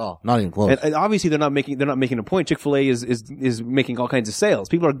 Not at all. Not even close. And obviously they're not making a point. Chick-fil-A is making all kinds of sales.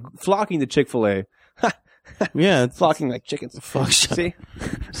 People are flocking to Chick-fil-A. Yeah. It's Flocking like chickens. Fuck, shut See?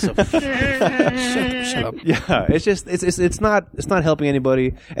 shut up. Yeah, it's not helping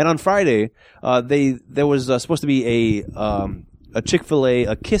anybody. And on Friday, there was supposed to be a Chick-fil-A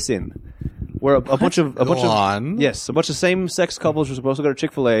a kiss-in, where a bunch of a bunch of same-sex couples were supposed to go to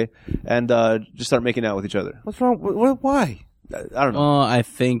Chick-fil-A and just start making out with each other. What's wrong? Why? I don't know. I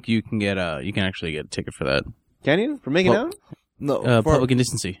think you can actually get a ticket for that. Can you for making Well, out? No. For Public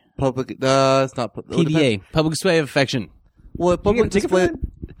indecency. public. It's not. PDA. Public display of affection. Well, You get a public ticket for display.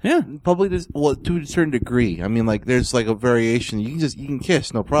 that? Yeah. Public dis- well, to a certain degree. I mean, like, there's like a variation. You can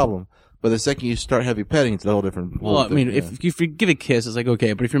kiss, no problem. But the second you start heavy petting, it's a whole different. Well, I mean, if you give a kiss, it's like,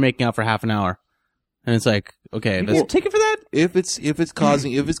 okay, but if you're making out for half an hour, and it's like, okay, You that's, get a ticket for that? if it's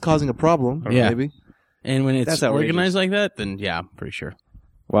causing a problem, Yeah. maybe. and when it's That's outrageous. organized like that, then yeah, I'm pretty sure.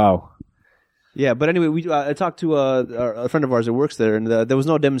 Wow. Yeah, but anyway, I talked to a friend of ours that works there, and there was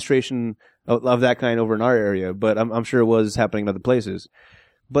no demonstration of that kind over in our area, but I'm sure it was happening in other places.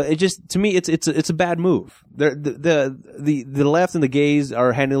 But it just, to me, it's a bad move. The left and the gays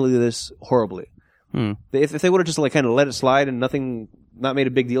are handling this horribly. If they would have just like kind of let it slide and not made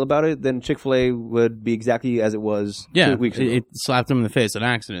a big deal about it, then Chick-fil-A would be exactly as it was 2 weeks ago. It slapped them in the face, an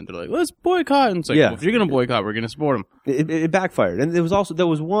accident. They're like, let's boycott. And it's like, Yeah. well, if you're going to boycott, we're going to support them. It backfired. And there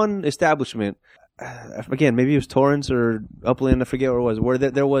was one establishment, again, maybe it was Torrance or Upland, I forget where it was, where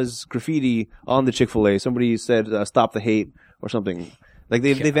there was graffiti on the Chick-fil-A. Somebody said, "Stop the hate" or something. Like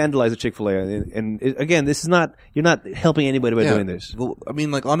they vandalized the Chick-fil-A, and again, this is not, you're not helping anybody by doing this. Well, I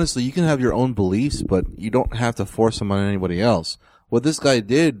mean, like, honestly, you can have your own beliefs, but you don't have to force them on anybody else. What this guy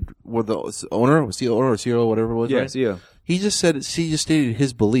did, with the owner, CEO or CEO, whatever it was, Yeah, right? CEO. He just stated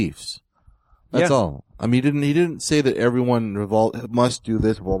his beliefs. That's Yeah. all. I mean, he didn't say that everyone must do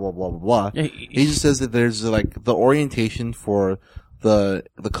this, blah, blah, blah, blah, blah. Yeah, He just says that there's, like, the orientation for the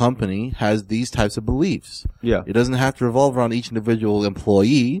company has these types of beliefs. Yeah. It doesn't have to revolve around each individual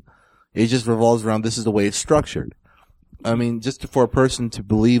employee. It just revolves around this is the way it's structured. I mean, just for a person to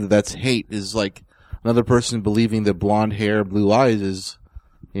believe that that's hate is like another person believing that blonde hair, blue eyes is,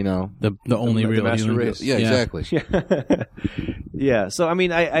 you know, the only real master human race. yeah, exactly. Yeah. So I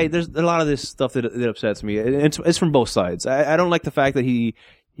mean, I there's a lot of this stuff that upsets me. It's from both sides. I don't like the fact that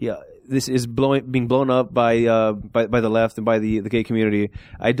this is being blown up by the left and by the gay community.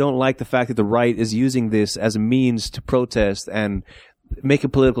 I don't like the fact that the right is using this as a means to protest and make a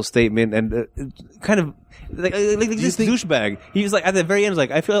political statement and kind of like this douchebag. He was like at the very end, was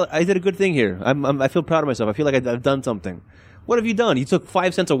like, I feel I did a good thing here. I feel proud of myself. I feel like I've done something. What have you done? You took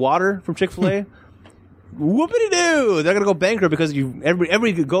 5 cents of water from Chick-fil-A. Whoopity-doo! They're gonna go bankrupt because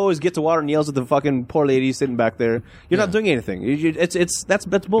every goes gets the water and yells at the fucking poor lady sitting back there. You're not doing anything. That's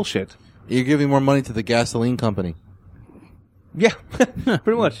bullshit. You're giving more money to the gasoline company. Yeah,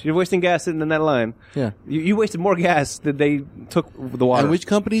 pretty much. You're wasting gas sitting in that line. Yeah. You wasted more gas than they took the water. And which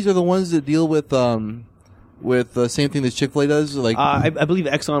companies are the ones that deal with the same thing that Chick-fil-A does? Like, I believe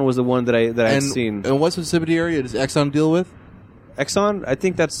Exxon was the one that I had seen. And what subsidiary does Exxon deal with? Exxon, I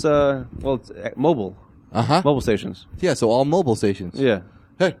think that's it's mobile. Mobile stations. Yeah, so all mobile stations. Yeah.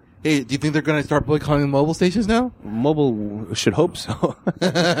 Hey, do you think they're going to start boycotting mobile stations now? Mobile should hope so.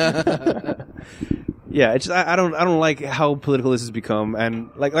 Yeah, it's just, I don't like how political this has become,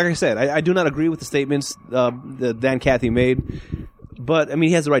 and like I said, I do not agree with the statements that Dan Cathy made, but I mean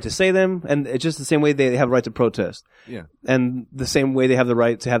he has the right to say them, and it's just the same way they have the right to protest. Yeah, and the same way they have the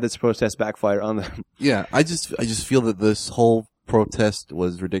right to have this protest backfire on them. Yeah, I just feel that this whole protest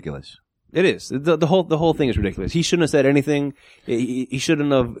was ridiculous. It is. The whole thing is ridiculous. He shouldn't have said anything. He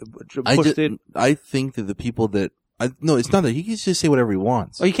shouldn't have pushed it. I think that the people that no, it's not that he can just say whatever he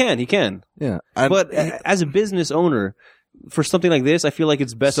wants. Oh, he can. Yeah, but as a business owner, for something like this, I feel like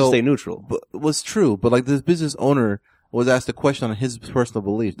it's best to stay neutral. But it was true. But like this business owner was asked a question on his personal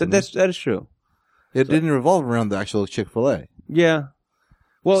beliefs. That is true. It didn't revolve around the actual Chick-fil-A. Yeah.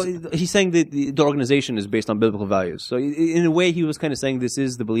 Well, he's saying that the organization is based on biblical values. So in a way, he was kind of saying this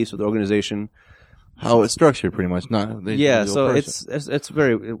is the beliefs of the organization. How it's structured, pretty much. Not the so person. it's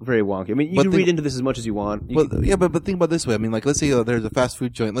very, very wonky. I mean, you can read into this as much as you want. But think about it this way. I mean, like, let's say there's a fast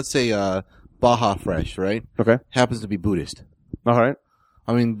food joint. Let's say Baja Fresh, right? Okay. Happens to be Buddhist. All right.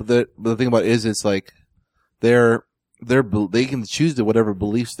 I mean, but the thing about it is, it's like they can choose whatever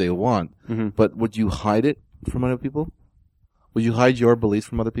beliefs they want. Mm-hmm. But would you hide it from other people? Would you hide your beliefs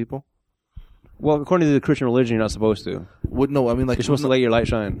from other people? Well, according to the Christian religion, you're not supposed to. No, I mean, like, you're supposed to let your light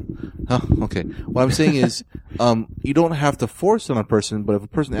shine. Oh, okay. What I'm saying is, you don't have to force it on a person, but if a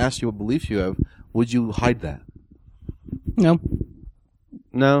person asks you what beliefs you have, would you hide that? No.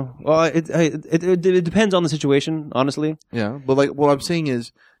 Well, it depends on the situation, honestly. Yeah, but like, what I'm saying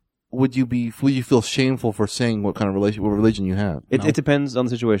is, would you feel shameful for saying what kind of religion you have? It depends on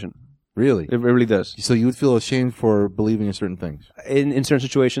the situation. Really? It really does. So you would feel ashamed for believing in certain things? In certain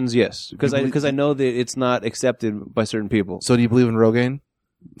situations, yes. Because I know that it's not accepted by certain people. So do you believe in Rogaine?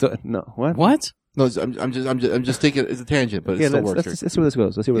 No. What? What? No, I'm just taking it as a tangent, but it still works. Let's see where this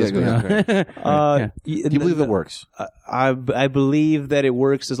goes. Let's see where this goes. Okay. Do you believe it works? I believe that it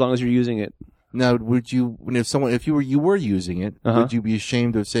works as long as you're using it. Now, would you, if you were using it, would you be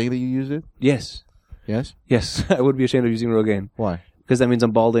ashamed of saying that you use it? Yes. Yes? Yes, I would be ashamed of using Rogaine. Why? Because that means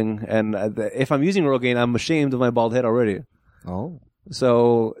I'm balding, and if I'm using Rogaine, I'm ashamed of my bald head already. Oh.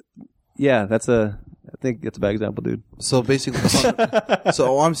 So, yeah, I think it's a bad example, dude. So basically, so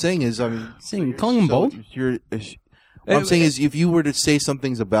all I'm saying is, calling him bald? What I'm saying is, if you were to say some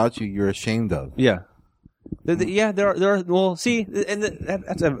things about you, you're ashamed of. Yeah. There are. Well, see, and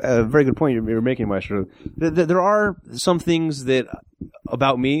that's a very good point you're making, Maestro. There are some things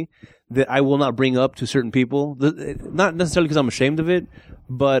about me that I will not bring up to certain people. Not necessarily because I'm ashamed of it,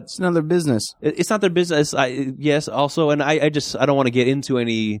 but it's not their business. It's not their business. Yes, also, and I don't want to get into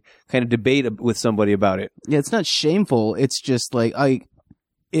any kind of debate with somebody about it. Yeah, it's not shameful. It's just like I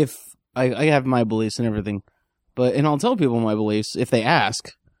have my beliefs and everything, and I'll tell people my beliefs if they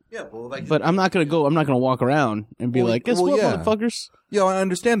ask. Yeah, well, like, But I'm not gonna walk around and be Well, like, guess well, what, yeah. motherfuckers? yeah, I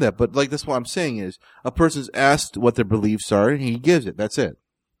understand that, but like that's what I'm saying is a person's asked what their beliefs are, and he gives it. That's it.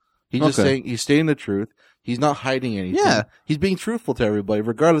 He's just Okay. saying he's stating the truth. He's not hiding anything. Yeah. He's being truthful to everybody,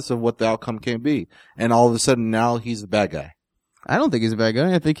 regardless of what the outcome can be. And all of a sudden, now he's the bad guy. I don't think he's a bad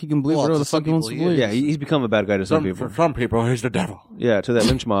guy. I think he can believe Well, whatever to the fuck some he wants to people he believe. Yeah, he's become a bad guy to some people. For some people, he's the devil. Yeah, to that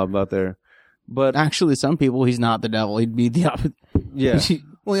lynch mob out there. But Actually, some people, he's not the devil. He'd be the opposite. yeah,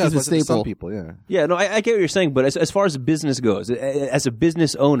 Well, yeah, He's a that's what some staple. people, yeah. yeah. No, I get what you're saying. But as far as business goes, as a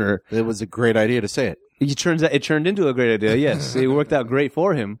business owner, It was a great idea to say it. it turned into a great idea. Yes, it worked out great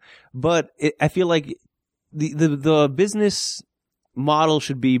for him. But I feel like the business model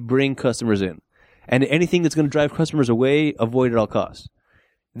should be bring customers in, and anything that's going to drive customers away, avoid at all costs.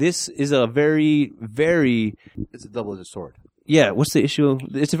 This is a very, very It's a double-edged sword. yeah. What's the issue?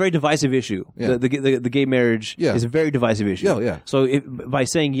 It's a very divisive issue. Yeah. The gay marriage Yeah. is a very divisive issue. Yeah, yeah. So by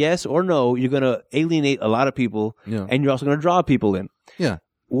saying yes or no, you're going to alienate a lot of people, Yeah. and you're also going to draw people in. Yeah.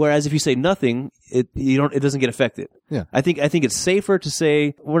 Whereas if you say nothing, it doesn't get affected. Yeah. I think it's safer to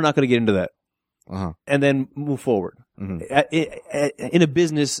say we're not going to get into that, Uh-huh. and then move forward Mhm. in a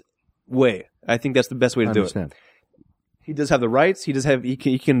business way. I think that's the best way to I do understand. it. He does have the rights.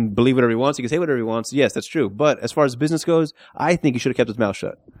 He can believe whatever he wants. He can say whatever he wants. Yes, that's true. But as far as business goes, I think he should have kept his mouth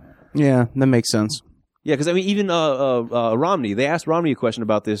shut. Yeah, that makes sense. Yeah, because I mean, even Romney. They asked Romney a question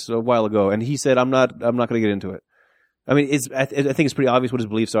about this a while ago, and he said, "I'm not going to get into it." I mean, I think it's pretty obvious what his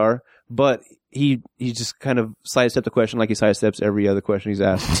beliefs are, but he just kind of sidestepped the question like he sidesteps every other question he's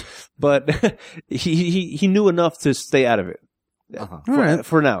asked. But he knew enough to stay out of it.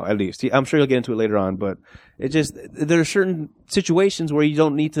 For now, at least. I'm sure he'll get into it later on, but it just there are certain situations where you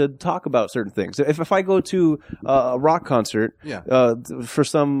don't need to talk about certain things. If I go to a rock concert, Yeah. for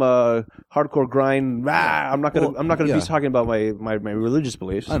some hardcore grind, I'm not gonna yeah. be talking about my religious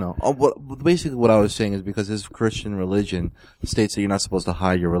beliefs. I know. Basically, what I was saying is because his Christian religion states that you're not supposed to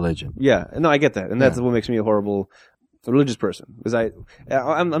hide your religion. Yeah, no, I get that, and that's what makes me a horrible religious person. Because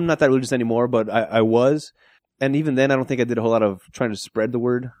I'm not that religious anymore, but I was. And even then, I don't think I did a whole lot of trying to spread the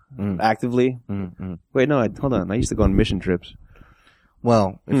word actively. Wait, no, hold on. I used to go on mission trips.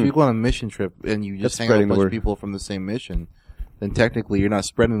 Well, if you go on a mission trip and you That's just hang out with spreading a the bunch of word. people from the same mission, then technically you're not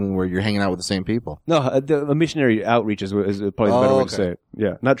spreading the word. You're hanging out with the same people. No, a missionary outreach is probably the better way to okay. say it.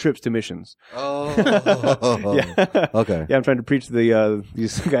 Yeah, not trips to missions. Oh. Yeah. Okay. Yeah, I'm trying to preach to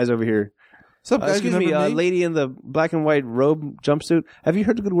these guys over here. What's up, guys? Excuse You me, never named? lady in the black and white robe jumpsuit. Have you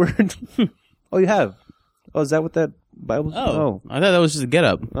heard the good word? Oh, you have. Oh, is that what that Bible? Oh, I thought that was just a get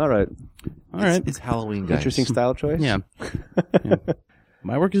up. All right. All right. It's Halloween, guys. Interesting style choice. Yeah. Yeah.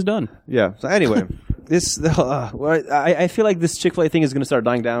 My work is done. Yeah. So anyway, I feel like this Chick-Fil-A thing is going to start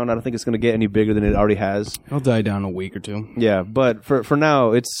dying down. I don't think it's going to get any bigger than it already has. I'll die down in a week or two. Yeah, but for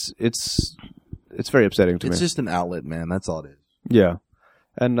now, it's very upsetting to me. It's just an outlet, man. That's all it is. Yeah,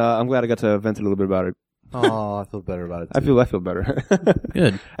 and I'm glad I got to vent a little bit about it. Oh, I feel better about it. Too. I feel better.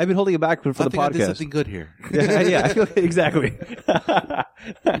 Good. I've been holding it back for the I think I did podcast. something good here. Yeah, I feel exactly.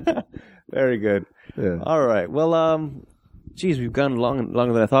 Very good. Yeah. All right. Well, geez, we've gone longer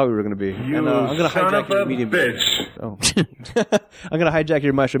than I thought we were going to be. You and, I'm going to son hijack of your a meeting bitch. Oh. I'm going to hijack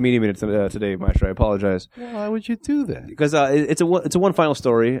your Maestro meeting minute today, Maestro. I apologize Why would you do that? because it's a one final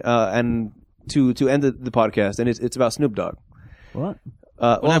story, and to end the podcast, and it's about Snoop Dogg. What?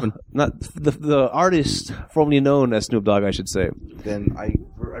 What happened? Not the artist formerly known as Snoop Dogg, I should say. Then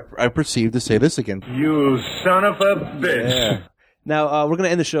I proceed to say this again. You son of a bitch. Yeah. Now, we're going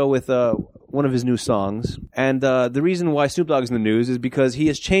to end the show with one of his new songs. And the reason why Snoop Dogg is in the news is because he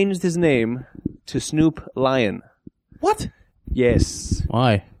has changed his name to Snoop Lion. What? Yes.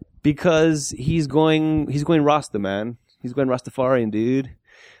 Why? Because he's going Rasta, man. He's going Rastafarian, dude.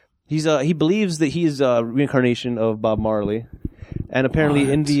 He believes that he is a reincarnation of Bob Marley. And apparently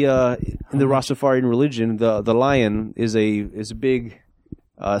in the Rastafarian religion, the lion is a big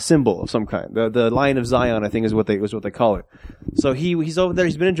symbol of some kind. The Lion of Zion, I think, is what they call it. So he's over there.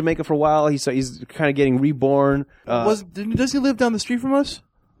 He's been in Jamaica for a while. He's kind of getting reborn. Does he live down the street from us?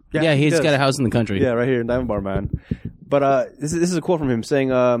 Yeah, he's does. got a house in the country. Yeah, right here in Diamond Bar, man. But this is a quote from him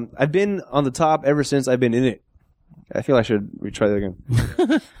saying, "I've been on the top ever since I've been in it." I feel I should retry that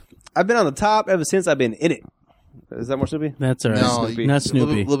again. I've been on the top ever since I've been in it. Is that more Snoopy? That's all right. No, Snoopy. Not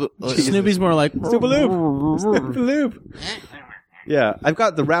Snoopy. Snoopy's more like Snoopy Loop. Yeah, I've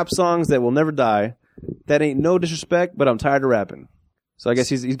got the rap songs that will never die. That ain't no disrespect, but I'm tired of rapping. So I guess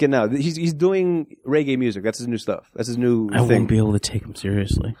he's getting out. He's doing reggae music. That's his new stuff. That's his new I thing. won't be able to take him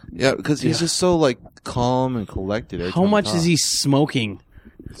seriously. Yeah, because he's just so like calm and collected. every How time much he is he smoking?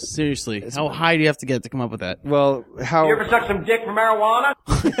 Seriously, how high do you have to get to come up with that? Well, how? You ever suck some dick for marijuana?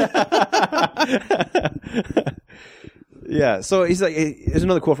 Yeah, so he's like, here's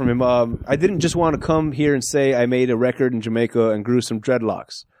another quote from him. I didn't just want to come here and say I made a record in Jamaica and grew some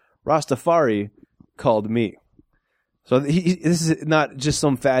dreadlocks. Rastafari called me. So this is not just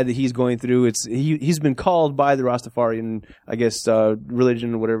some fad that he's going through. He's been called by the Rastafarian, I guess,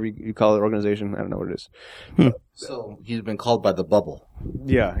 religion, whatever you call it, organization. I don't know what it is. So he's been called by the bubble.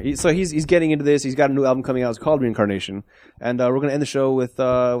 Yeah, so he's getting into this. He's got a new album coming out. It's called Reincarnation, and we're gonna end the show with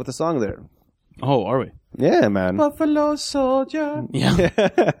a song there. Oh, are we? Yeah, man. Buffalo Soldier.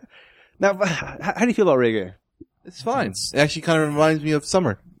 Yeah. Now, how do you feel about reggae? It's fine. It actually kind of reminds me of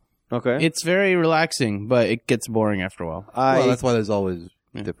summer. Okay. It's very relaxing, but it gets boring after a while. Well, that's why there's always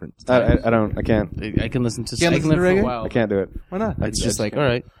different I styles. can't I can listen to Can't I can listen to live for reggae? a while. I can't do it. Why not? It's just like, all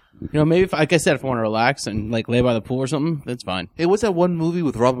right. You know, maybe if, like I said, if I want to relax and like lay by the pool or something, that's fine. Hey, what's that one movie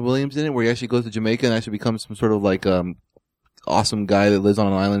with Robin Williams in it where he actually goes to Jamaica and actually becomes some sort of like awesome guy that lives on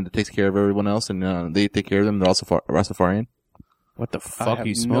an island that takes care of everyone else and they take care of them. They're also Rastafarian. What the I fuck have are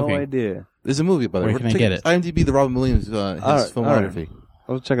you smoking? no idea. There's a movie, by the way. Where can I get it? IMDb, the Robin Williams, his filmography.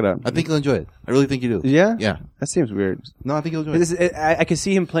 I'll check it out. I think you'll enjoy it. I really think you do. Yeah? Yeah. That seems weird. No, I think you'll enjoy it. I can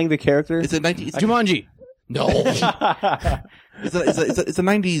see him playing the character. It's a 19. Jumanji. No. It's a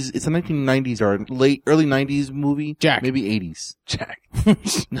 90s. It's a 1990s or early 90s movie. Jack. Maybe 80s. Jack.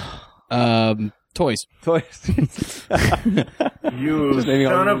 Toys. Toys. You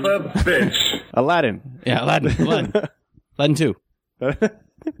son of a bitch. Aladdin. Yeah, Aladdin. Aladdin 2.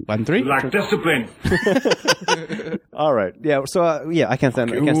 Aladdin 3? Lack discipline. All right. Yeah. So I can't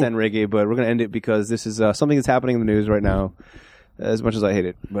stand reggae, but we're gonna end it because this is something that's happening in the news right now. As much as I hate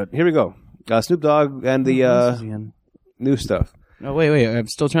it, but here we go. Snoop Dogg and the new stuff. No, wait. I'm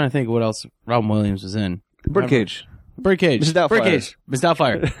still trying to think of what else Robin Williams was in. Birdcage. Birdcage. Mrs. Doubtfire. Birdcage. Miss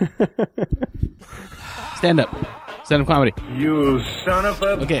Doubtfire. Stand up comedy. You son of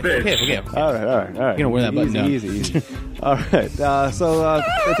a Okay. bitch. All right. You're gonna wear that button down. Easy. All right. So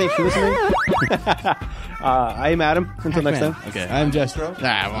thanks for listening. I am Adam. Until next time. Okay. I'm Jester.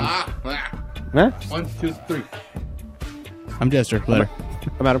 Huh? 1, 2, 3. I'm Jester. Later.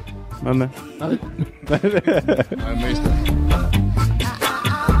 I'm Adam. I'm I'm Maester.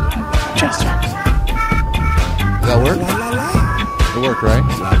 Jester. Does that work? It worked, right?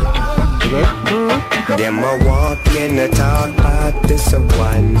 Them a walk in the talk about this a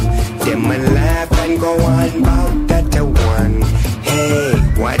one. Them a laugh and go on about that a one. Hey,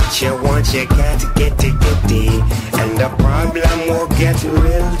 what you want you can't get it. And the problem will get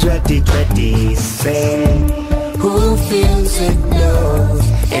real dready. Sing, who feels it knows.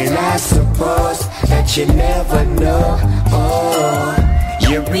 And I suppose that you never know. Oh,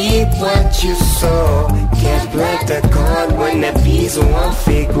 you reap what you sow. Can't plant the corn when the peas won't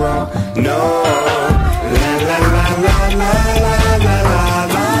grow. No.